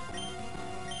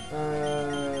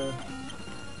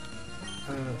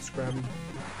scram.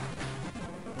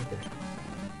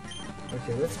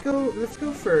 Okay, let's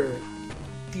go for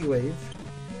T-Wave.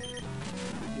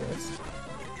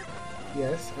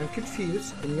 Yes, I'm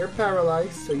confused and you're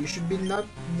paralyzed, so you should be not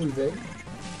moving.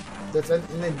 That's an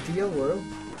ideal world.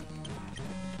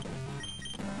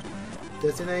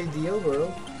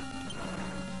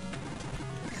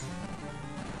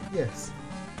 Yes.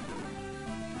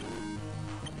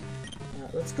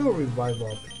 Let's go revive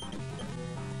up.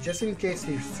 Just in case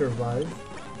he survives.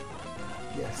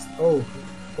 Yes. Oh,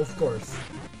 of course.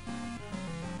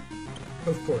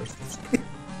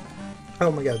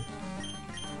 Oh my god.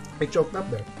 I choked up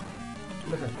there.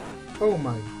 What the heck? Oh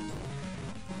my.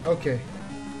 Okay.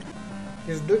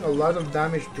 He's doing a lot of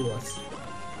damage to us.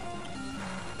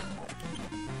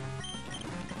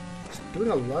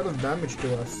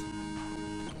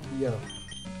 Yo.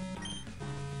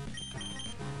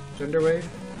 Thunder Wave.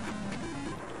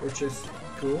 Which is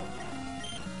cool.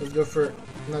 Let's go for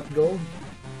not gold.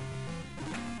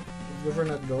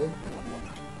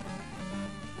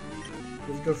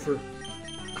 Let's go for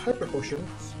hyper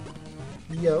potions.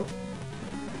 Yo.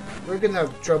 We're gonna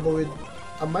have trouble with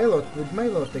a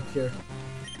Milotic here.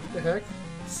 What the heck?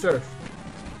 Surf.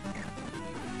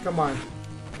 Come on.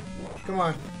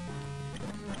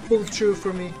 Pull through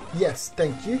for me. Yes,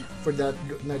 thank you for that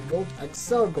net gold.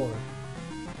 Excelgor.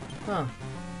 Huh.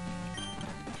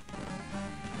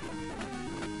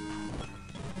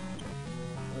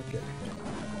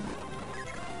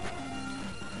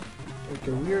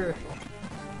 Okay, we're...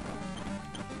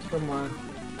 Come on.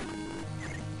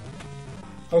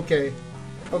 Okay,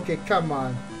 come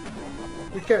on.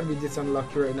 We can't be this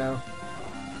unlucky right now.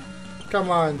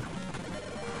 Come on.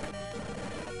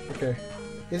 Okay.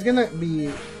 It's gonna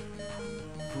be...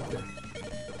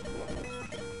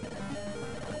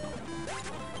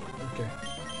 Okay.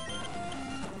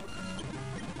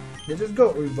 Let's just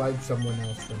go revive someone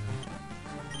else for now.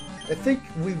 I think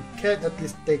we can at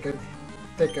least take a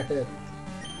hit.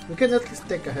 We can at least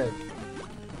take a hit.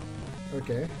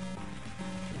 Okay.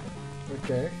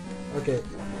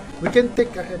 We can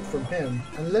take a hit from him,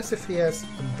 unless if he has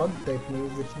a bug type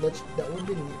move, which that would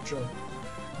be neutral.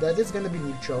 That is gonna be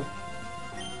neutral.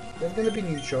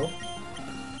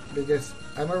 Because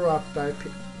I'm a rock type,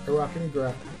 a rocking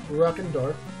door.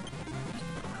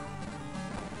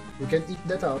 We can eat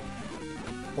that up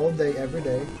all day, every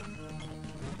day.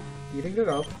 Eating it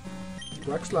up.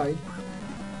 Rock slide.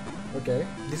 Okay,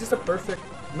 this is a perfect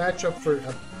matchup for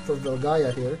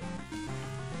Velgaia here.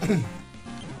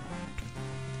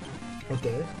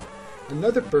 Okay,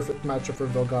 another perfect matchup for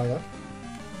Velgaia.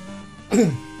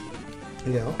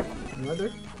 Another.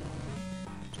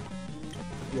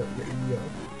 Yo.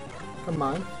 Come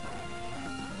on.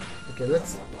 Okay,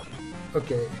 let's.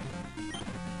 Okay,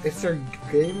 it's our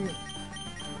game.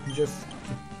 Just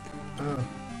keep.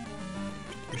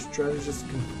 Your strategist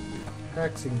keep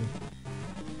hexing me.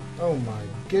 Oh my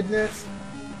goodness.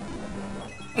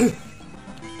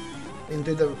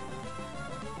 Into the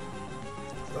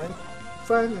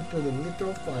into the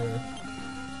literal fire.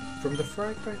 From the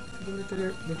frying pan to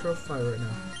the literal fire right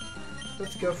now.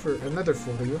 Let's go for another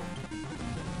full heal.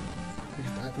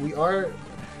 We are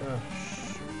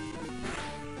shoot.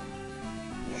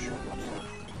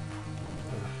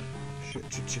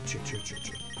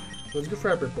 Let's go for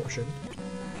hyper potion.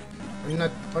 I'm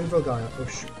not on Velgaia. Oh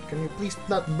shoot. Can you please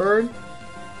not burn?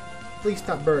 Please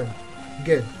not burn.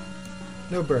 Good.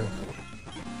 No burn.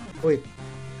 Wait.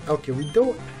 Okay, we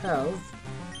don't have...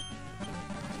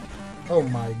 Oh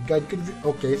my god.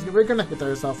 Okay, so we're gonna hit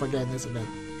ourselves again, isn't it?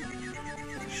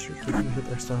 Shoot, we're gonna hit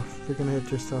ourselves. We're gonna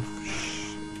hit yourself.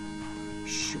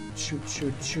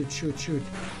 Shoot.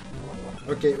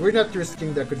 Okay, we're not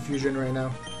risking the confusion right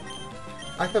now.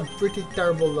 I have pretty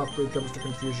terrible luck when it comes to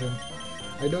confusion.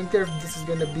 I don't care if this is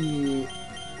gonna be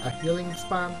a healing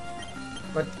spam,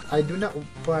 but I do not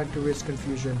plan to risk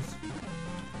confusions.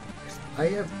 I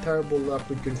have terrible luck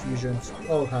with confusions.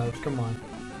 All have, come on.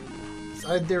 It's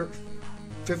either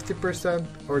 50%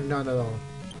 or none at all.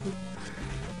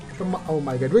 Come on, oh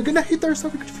my god, we're gonna hit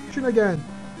ourselves with confusion again!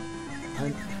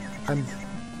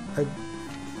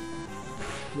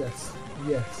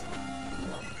 Yes.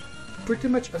 Pretty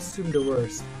much assume the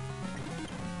worst.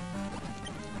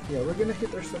 Yeah, we're gonna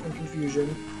hit ourselves in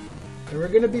confusion, and we're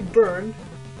gonna be burned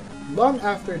long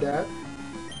after that.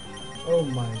 Oh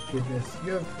my goodness,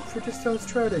 you have pretty sound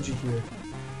strategy here.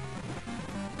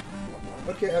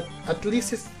 Okay, at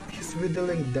least he's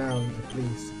whittling down, at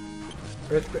least.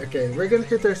 Okay, we're gonna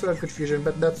hit ourselves confusion,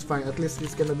 but that's fine. At least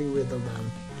he's gonna be whittled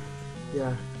down.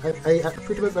 Yeah, I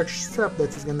pretty much accept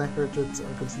that he's gonna hurt our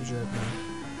confusion right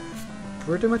now.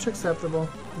 Pretty much acceptable.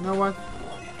 You know what?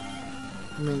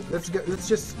 I mean, let's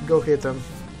just go hit him.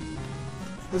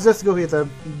 Let's just go hit him.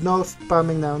 No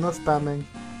spamming now, no spamming.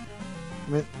 I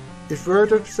mean, if we're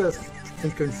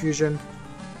in confusion,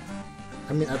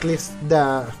 I mean, at least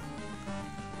the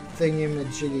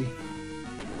thingy-majiggy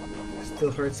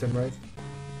still hurts him, right?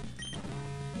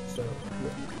 So,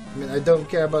 yeah. I mean, I don't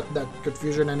care about that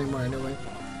confusion anymore anyway.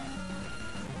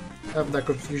 Have that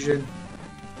confusion.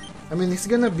 I mean, he's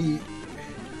gonna be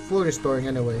full restoring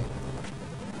anyway.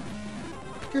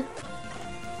 Okay.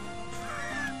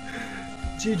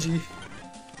 GG.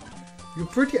 You're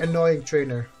pretty annoying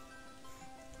trainer.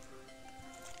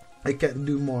 I can't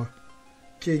do more.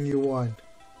 King, you won.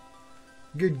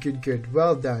 Good, good, good.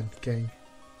 Well done, King.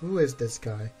 Who is this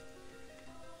guy?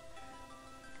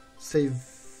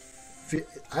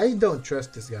 I don't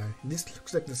trust this guy. This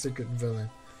looks like the secret villain.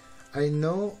 I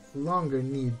no longer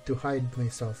need to hide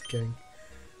myself, King.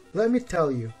 Let me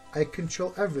tell you, I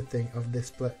control everything of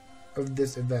this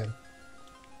event.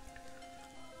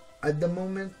 At the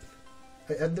moment,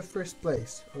 at the first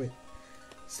place. Oh, wait.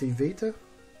 Veta?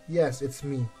 Yes, it's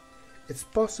me. It's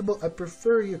possible I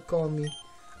prefer you call me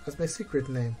as my secret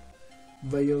name.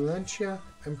 Violentia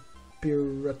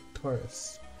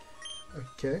Imperatrix.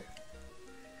 Okay.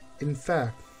 In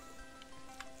fact,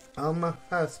 Alma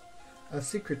has a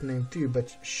secret name too,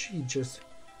 but she's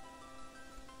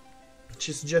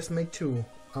just my tool,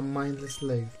 a mindless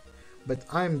slave. But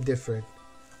I'm different.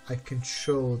 I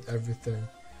controlled everything,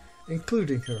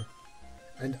 including her,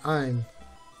 and I'm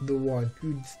the one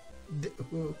who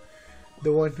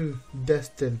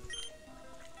destined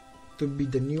to be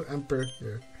the new emperor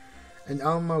here. And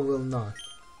Alma will not.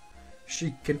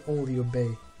 She can only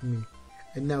obey me.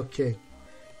 And now, King,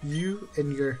 you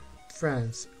and your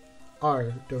friends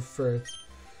are the first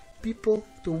people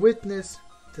to witness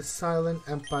the silent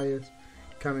empire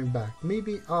coming back.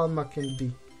 Maybe Alma can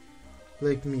be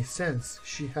like me since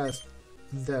she has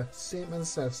the same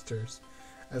ancestors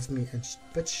as me,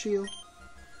 but she'll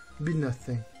be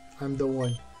nothing. I'm the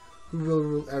one who will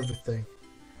rule everything.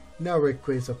 Now,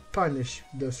 Rayquaza, punish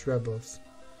those rebels.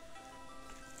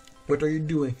 What are you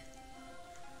doing?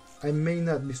 I may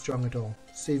not be strong at all,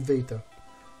 say Veta,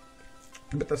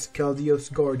 but as Keldeo's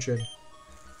guardian,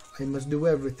 I must do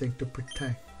everything to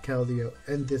protect Keldeo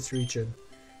and this region.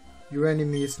 Your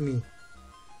enemy is me.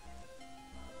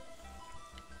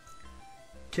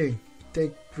 King,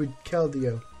 take with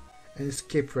Keldeo and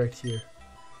escape right here.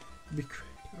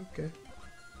 Okay.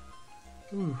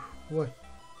 Ooh, what?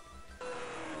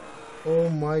 Oh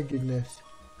my goodness.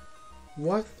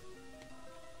 What?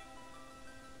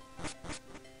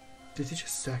 Did he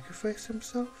just sacrifice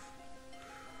himself?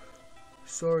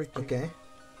 Sorry, King. Okay.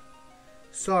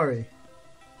 Sorry.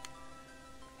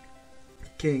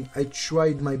 King, I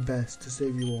tried my best to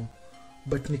save you all,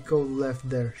 but Nicole left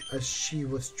there as she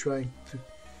was trying to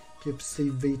keep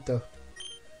Veta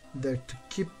there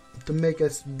to make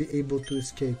us be able to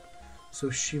escape,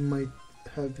 so she might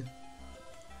have it.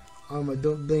 Alma,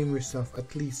 don't blame yourself.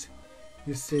 At least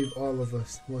you saved all of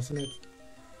us, wasn't it?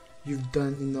 You've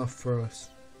done enough for us.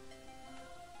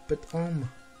 But Alma,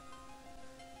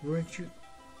 weren't you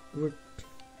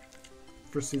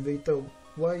for Veta?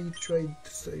 Why you tried to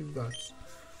save us?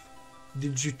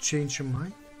 Did you change your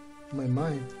mind? My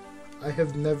mind? I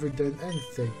have never done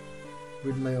anything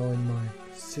with my own mind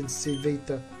since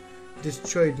Veta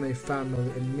destroyed my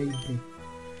family and made me.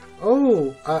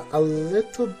 Oh, a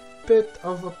little bit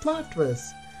of a plot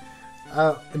twist.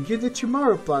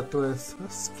 Ginichimaru plot twist.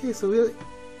 Okay, so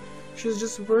she's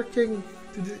just working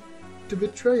to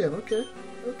betray him. Okay,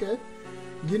 okay.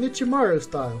 Ginichimaru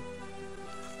style.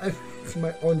 It's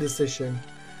my own decision.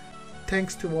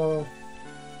 Thanks to all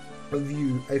of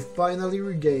you, I finally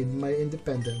regained my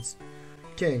independence.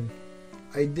 King,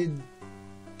 I did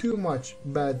too much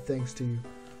bad things to you.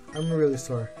 I'm really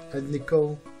sorry. And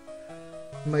Nicole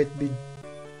might be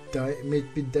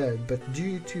dead, but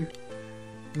due to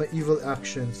my evil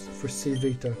actions for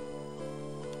Veta.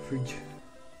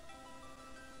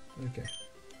 Okay.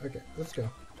 Okay, let's go.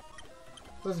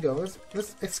 Let's go.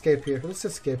 Let's escape here. Let's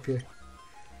escape here.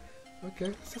 Okay,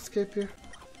 let's escape here.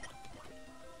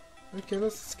 Okay,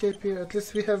 let's escape here. At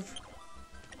least we have.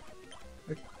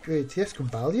 Wait, he has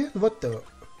Cobalia? What the?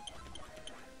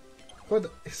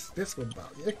 What is this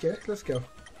Cobalia? Okay, let's go.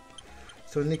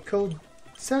 So Nicole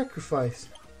sacrifice.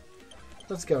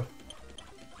 Let's go.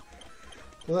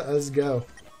 Let's go.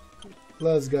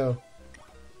 Let's go.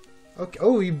 Okay.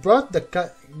 Oh, he brought the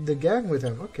gang with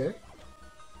him. Okay.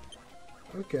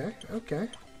 Okay. Okay.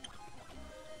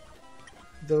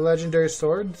 The legendary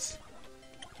swords.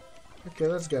 Okay,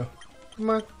 let's go. Come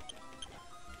on.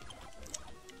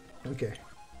 Okay.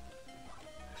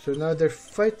 So now they're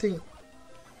fighting.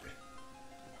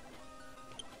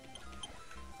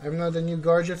 I'm now the new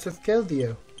Guardians of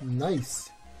Keldeo. Nice.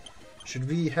 Should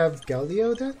we have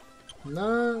Keldeo then?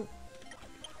 No.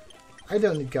 I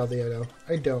don't need Keldeo though.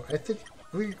 I don't. I think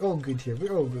we're all good here.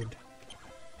 We're all good.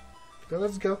 So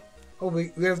let's go. Oh,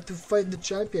 we have to fight the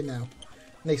champion now.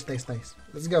 Nice, nice, nice.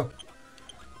 Let's go.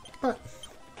 Come on.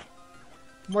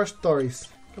 More stories.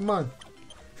 Come on.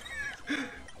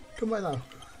 Come on now.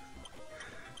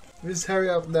 Just hurry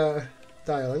up the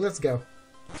dialogue. Let's go.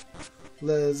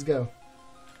 Let's go.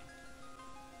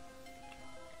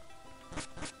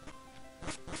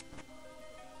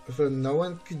 So no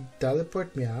one could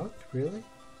teleport me out? Really?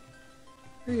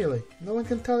 Really? No one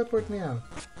can teleport me out.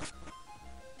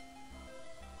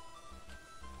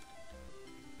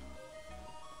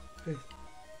 Hey,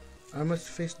 I must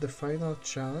face the final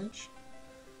challenge?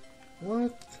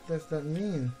 What does that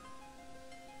mean?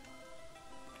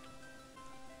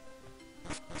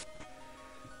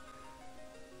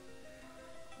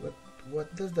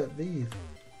 What does that mean?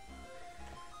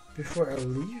 Before I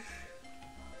leave?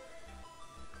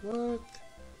 What?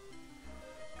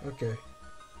 Okay.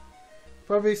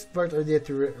 Probably smart idea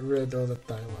to read all the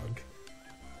dialogue.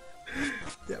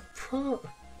 Yeah,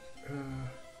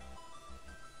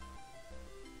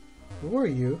 who are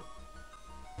you?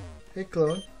 Hey,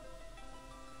 clone.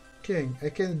 King, I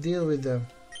can deal with them.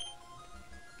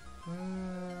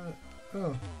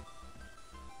 Oh.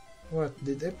 What?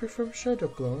 Did I perform Shadow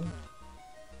Clone?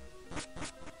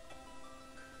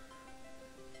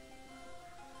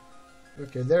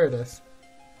 Okay, there it is.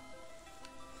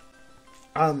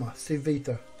 Alma,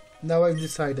 Sivita. Now I've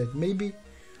decided. Maybe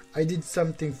I did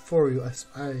something for you as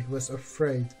I was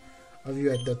afraid of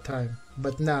you at that time.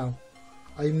 But now,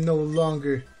 I no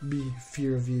longer be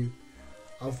fear of you.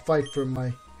 I'll fight for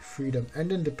my freedom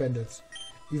and independence,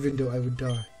 even though I would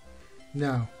die.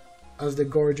 Now, as the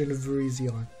guardian of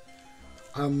Virizion,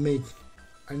 I'll make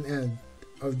an end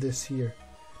of this here.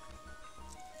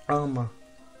 Alma,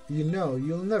 you know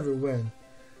you'll never win,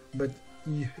 but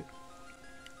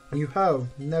you have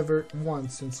never won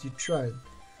since you tried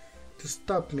to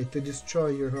stop me to destroy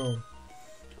your home.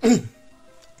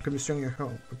 From destroying your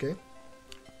home, okay?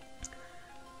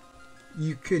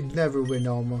 You could never win,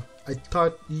 Alma. I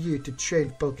taught you to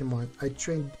train Pokemon. I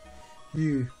trained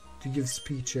you to give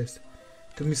speeches,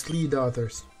 to mislead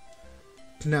others.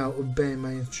 Now obey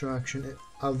my instruction.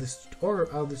 I'll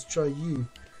destroy you,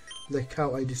 like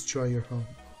how I destroy your home.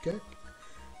 Okay?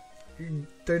 You're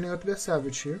turning out to be a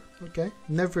savage here. Okay?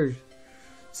 Never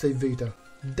say Vita.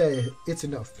 It's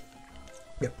enough.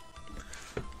 Yep.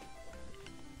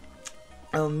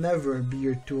 I'll never be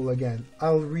your tool again.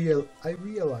 I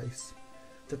realize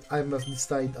that I must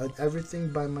decide on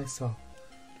everything by myself.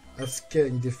 As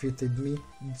King defeated me,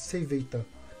 say Vita.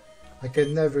 I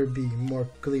can never be more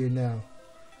clear now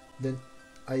than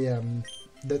I am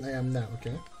now,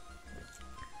 okay?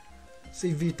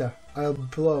 Say Vita, I'll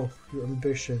blow your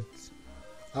ambitions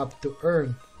up to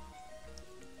earn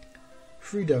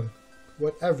freedom,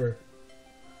 whatever,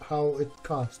 how it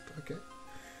cost,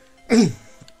 okay?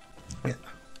 Yeah.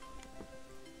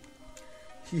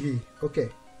 Hehe, okay,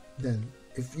 then,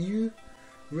 if you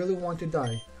really want to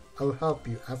die, I'll help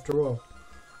you. After all,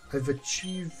 I've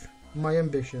achieved my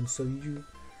ambition, so you're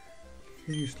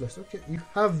useless. Okay, you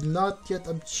have not yet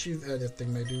achieved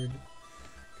anything, my dude.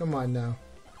 Come on now.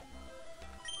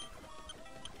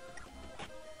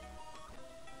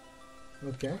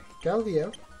 Okay,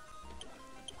 Keldeo.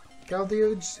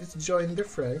 Keldeo is joining the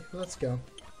fray. Let's go.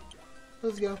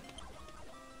 Let's go.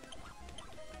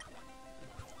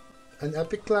 An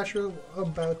epic clash is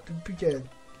about to begin.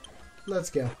 Let's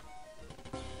go.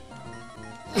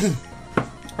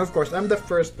 Of course, I'm the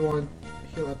first one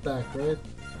he'll attack, right?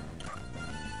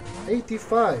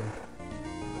 85.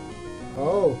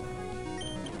 Oh.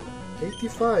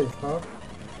 85, huh?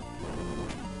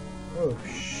 Oh,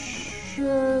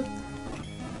 shit.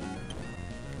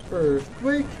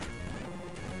 Earthquake?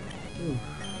 Ooh.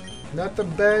 Not a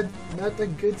good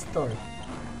start.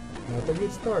 Not a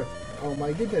good start. Oh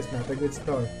my goodness, not a good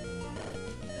start.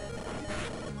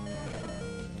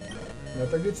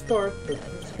 Not a good start, but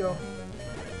let's go.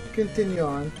 Continue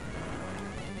on.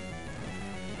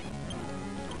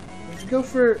 Let's go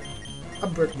for a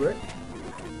brick.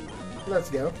 Let's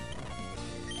go.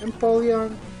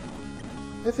 Empoleon.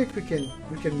 I think we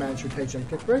can manage with high jump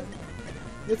kick, right?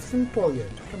 It's simple yet.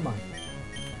 Come on.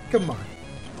 Come on.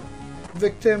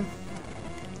 Victim.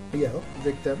 Yo,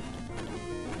 victim.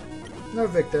 No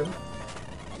victim.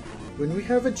 When we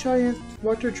have a giant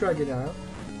water dragon out,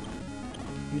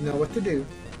 you know what to do.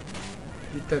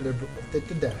 You thunderbolt it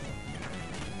to death.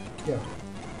 Yo.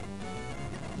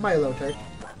 Milo type.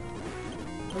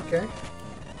 Okay.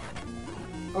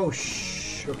 Oh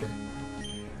okay.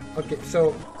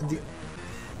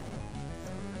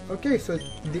 Okay, so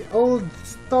the old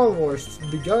Star Wars has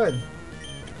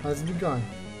begun.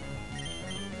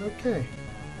 Okay.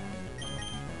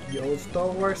 The old Star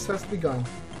Wars has begun.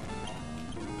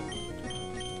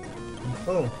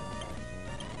 Oh.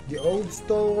 The old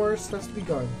Star Wars has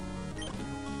begun.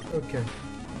 Okay.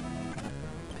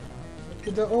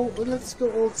 Okay, let's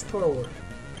go old Star Wars.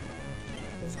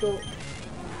 Let's go.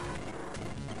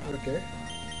 Okay.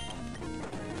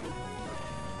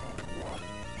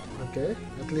 Okay.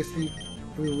 At least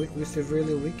we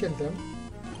severely weakened them.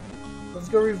 Let's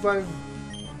go revive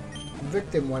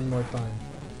victim one more time.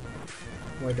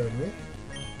 Why don't we?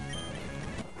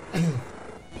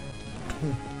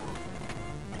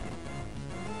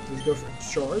 Let's go for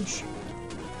charge.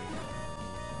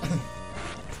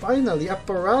 Finally, a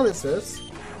paralysis?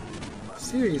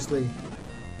 Seriously.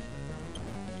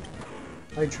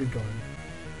 Hydreigon.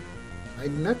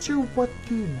 I'm not sure what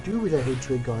to do with a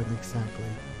Hydreigon exactly.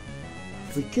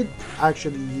 We could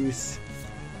actually use...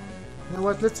 You know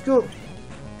what, let's go.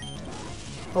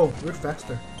 Oh, we're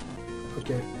faster.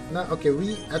 Okay, now, okay,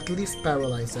 we at least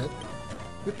paralyze it.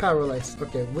 We paralyzed.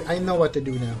 Okay, I know what to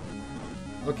do now.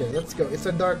 Okay, let's go. It's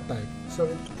a dark type, so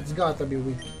it's gotta be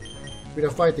weak. With a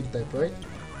fighting type, right?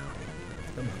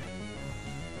 Come on.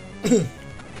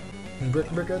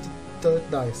 Brick it till it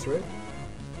dies, right?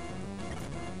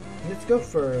 Let's go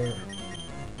for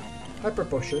Hyper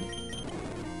Potion.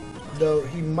 Though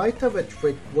he might have a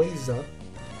Rayquaza,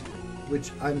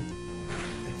 which I'm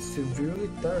severely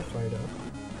terrified of.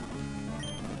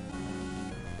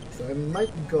 So I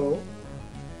might go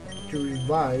to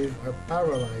revive our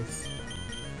paralyzers.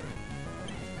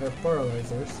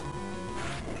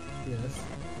 Yes.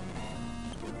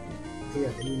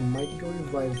 Yeah, we might go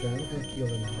revive them and heal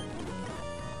them out.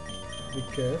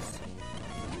 Because...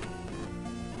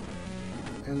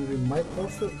 And we might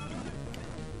also...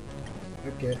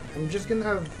 Okay, I'm just gonna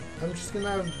have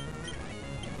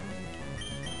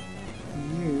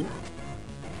you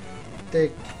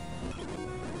take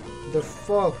the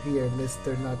fall here,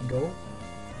 Mr. Not Go.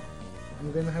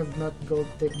 I'm gonna have Not Go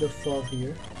take the fall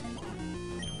here.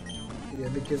 Yeah,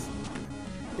 because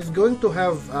it's going to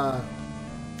have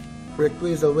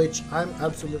Rayquaza, which I'm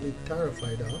absolutely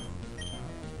terrified of.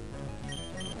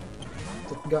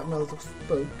 That got me a little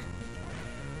spoke.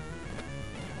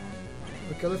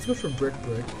 Okay, let's go for Brick.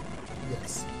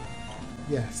 Yes.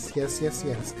 Yes.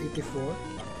 84.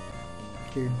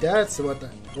 Okay, that's what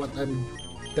I'm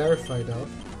terrified of.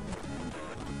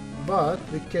 But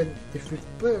we can, if we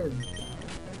play.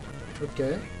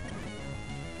 Okay.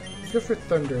 Let's go for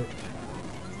Thunder.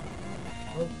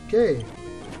 Okay.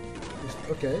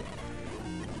 Okay.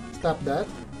 Stop that.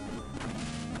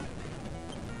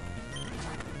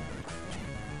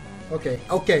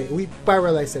 Okay, we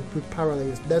paralyze it.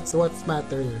 That's what's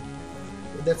matter here.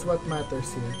 That's what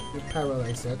matters here. We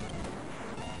paralyze it.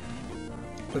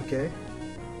 Okay.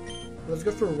 Let's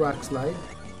go for Rock Slide.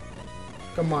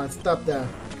 Come on, stop that.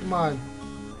 Come on.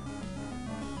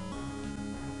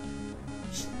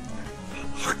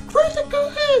 A critical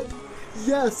hit!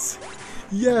 Yes!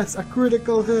 Yes, a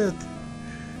critical hit!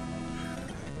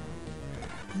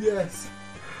 Yes!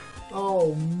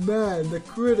 Oh man, the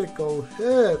critical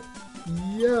hit!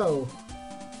 Yo!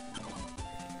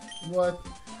 What?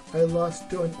 I lost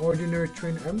to an ordinary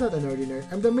trainer. I'm not an ordinary.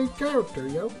 I'm the main character,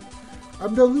 yo!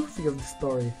 I'm the Luffy of the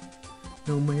story.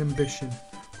 No, my ambition.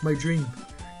 My dream.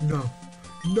 No.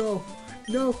 No.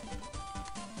 No!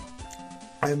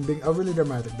 I'm being overly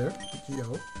dramatic there.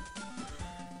 Yo.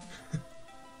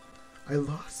 I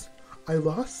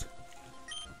lost?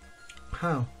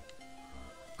 How?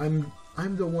 I'm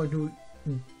the one who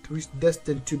is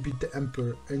destined to be the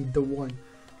emperor, and the one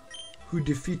who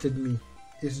defeated me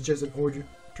is just an ordinary.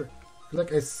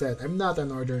 Like I said, I'm not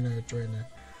an ordinary trainer,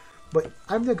 but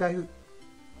I'm the guy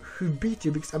who beat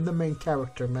you because I'm the main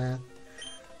character, man.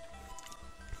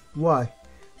 Why?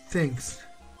 Things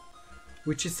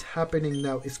which is happening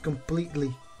now is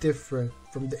completely different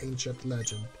from the ancient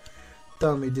legend.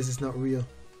 Tell me this is not real.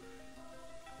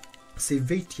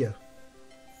 Sevatia.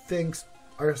 Things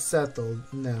are settled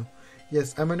now.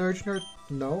 Yes, I'm an ordinary.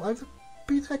 No, I'm the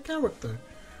beta character.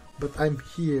 But I'm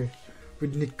here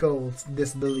with Nicole's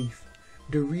disbelief.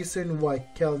 The reason why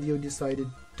Kelio decided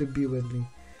to be with me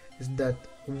is that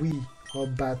we all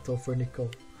battle for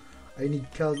Nicole. I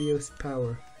need Calio's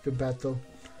power to battle,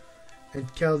 and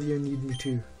Calio need me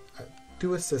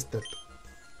to assist it.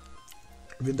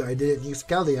 Even though I didn't use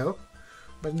Calio,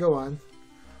 but go on.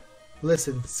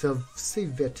 Listen,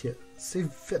 Savetia,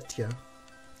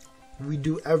 we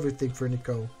do everything for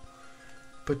Nicole,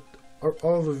 but are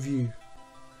all of you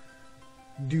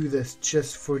do this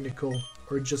just for Nicole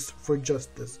or just for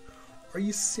justice? Are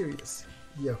you serious?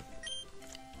 Yeah.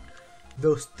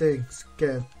 Those things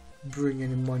can't bring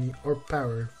any money or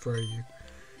power for you.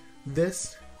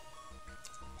 These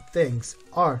things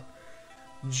are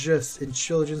just in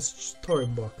children's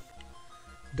storybook.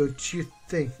 Don't you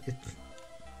think it's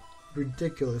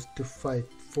ridiculous to fight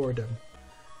for them?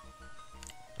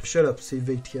 Shut up,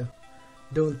 Savetia.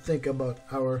 Don't think about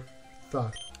our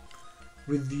thought.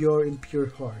 With your impure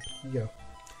heart, yo.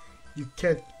 You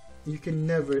can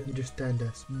never understand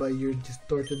us by your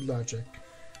distorted logic.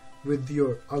 With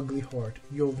your ugly heart,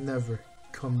 you'll never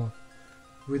come up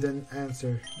with an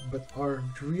answer. But our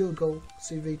real goal,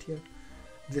 Savetia,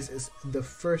 this is the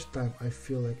first time I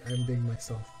feel like I'm being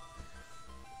myself.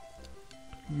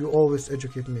 You always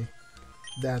educate me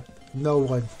that no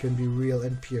one can be real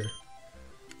and pure.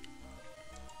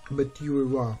 But you were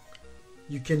wrong.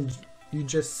 You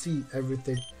just see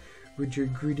everything with your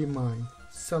greedy mind.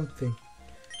 Something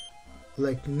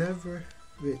like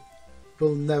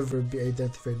will never be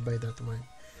identified by that way.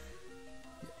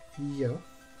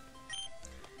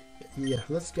 Yeah,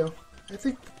 let's go. I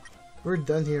think we're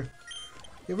done here.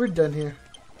 Yeah, we're done here.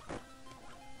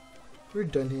 We're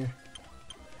done here.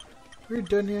 We're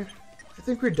done here. I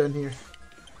think we're done here.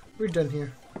 We're done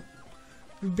here.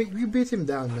 We beat him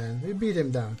down, man. We beat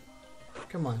him down.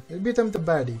 Come on. We beat him the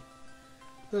baddie.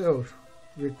 Oh,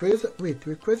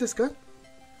 Rayquaza's gone?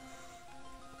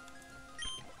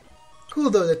 Cool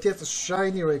though that he has a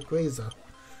shiny Rayquaza.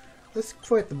 That's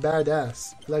quite the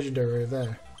badass legendary right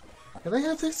there. Can I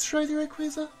have this shiny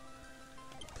Rayquaza?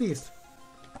 Please.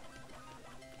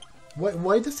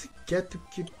 Why does he get to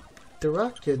keep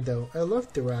Terrakion though? I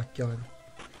love Terrakion.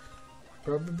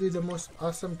 Probably the most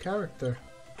awesome character.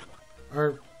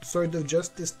 Our Sword of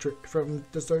Justice from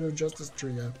the Sword of Justice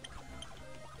trio.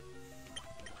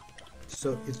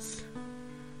 So it's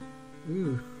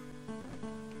ooh.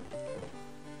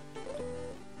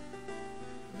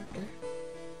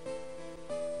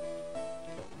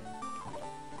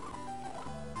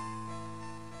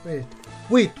 Okay.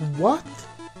 Wait, what?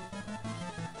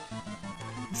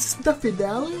 This is the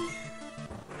finale?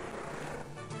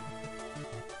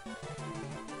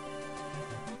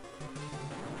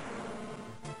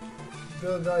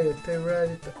 Belgaia,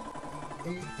 Tyrannita.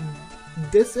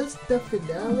 This is the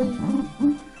finale?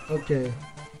 Okay.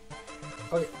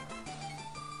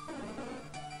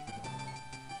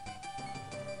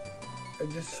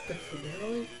 This is the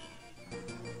finale?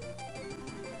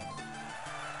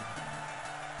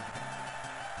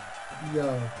 Yo.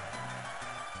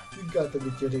 You gotta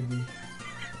be kidding me.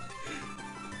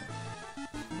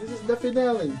 This is the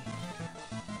finale.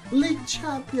 League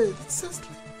Champion! It says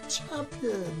League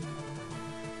Champion!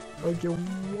 Okay,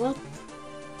 what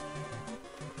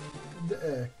the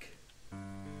heck?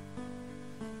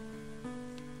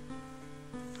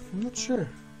 I'm not sure.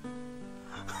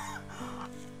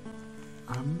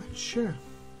 I'm not sure.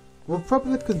 We'll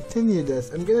probably continue this.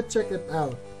 I'm gonna check it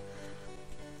out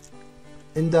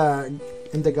in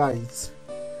the guides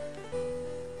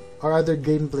or other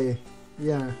gameplay.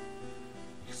 Yeah.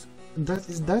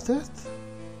 Is that it?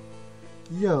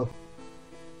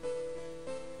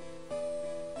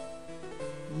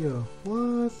 Yo,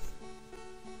 what?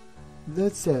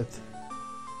 That's it.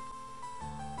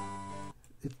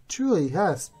 It truly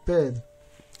has been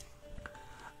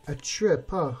a trip,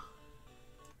 huh?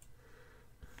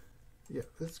 Yeah,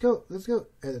 let's go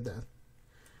edit that.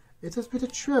 It has been a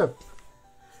trip.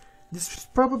 This is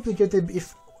probably gonna be,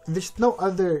 if there's no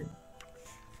other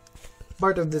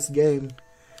part of this game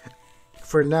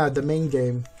for now, the main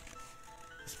game,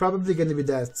 it's probably gonna be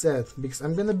that set, because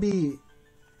I'm gonna be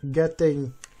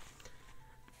getting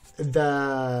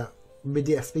the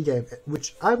BDSP game,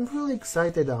 which I'm really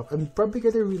excited of. I'm probably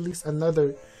gonna release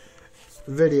another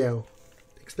video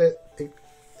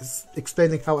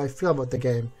explaining how I feel about the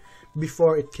game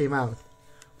before it came out.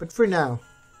 But for now,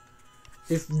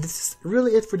 if this is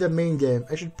really it for the main game,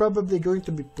 I should probably going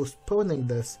to be postponing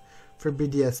this for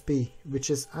BDSP, which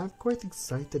is, I'm quite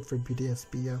excited for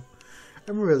BDSP, yo.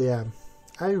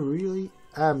 I really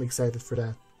am excited for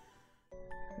that.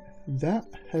 That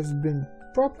has been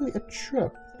probably a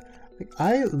trip. Like,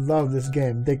 I love this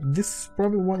game. Like, this is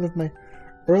probably one of my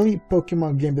early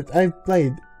Pokemon games that I've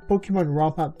played Pokemon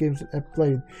ROM hack games that I've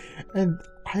played, and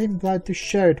I am glad to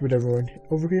share it with everyone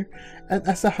over here. And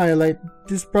as a highlight,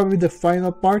 this is probably the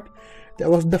final part. That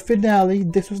was the finale.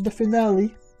 This was the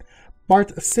finale.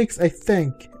 Part 6, I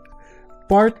think.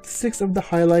 Part 6 of the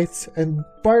highlights and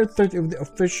part 30 of the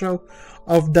official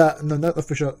of the no, not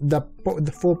official, the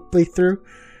full playthrough.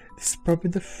 This is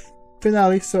probably the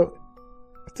finale. So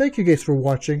thank you guys for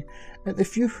watching, and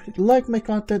if you like my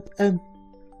content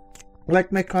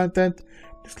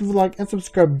just leave a like and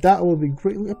subscribe. That will be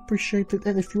greatly appreciated.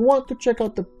 And if you want to check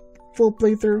out the full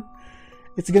playthrough,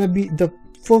 it's gonna be the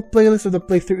full playlist of the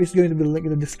playthrough is going to be linked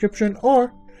in the description,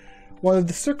 or one of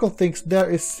the circle things there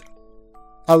is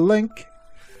a link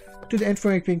to the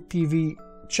Information TV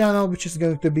channel, which is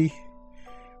going to be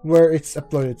where it's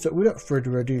uploaded. So without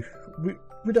further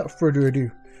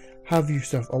ado, have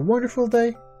yourself a wonderful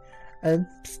day and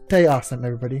stay awesome,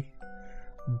 everybody.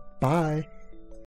 Bye.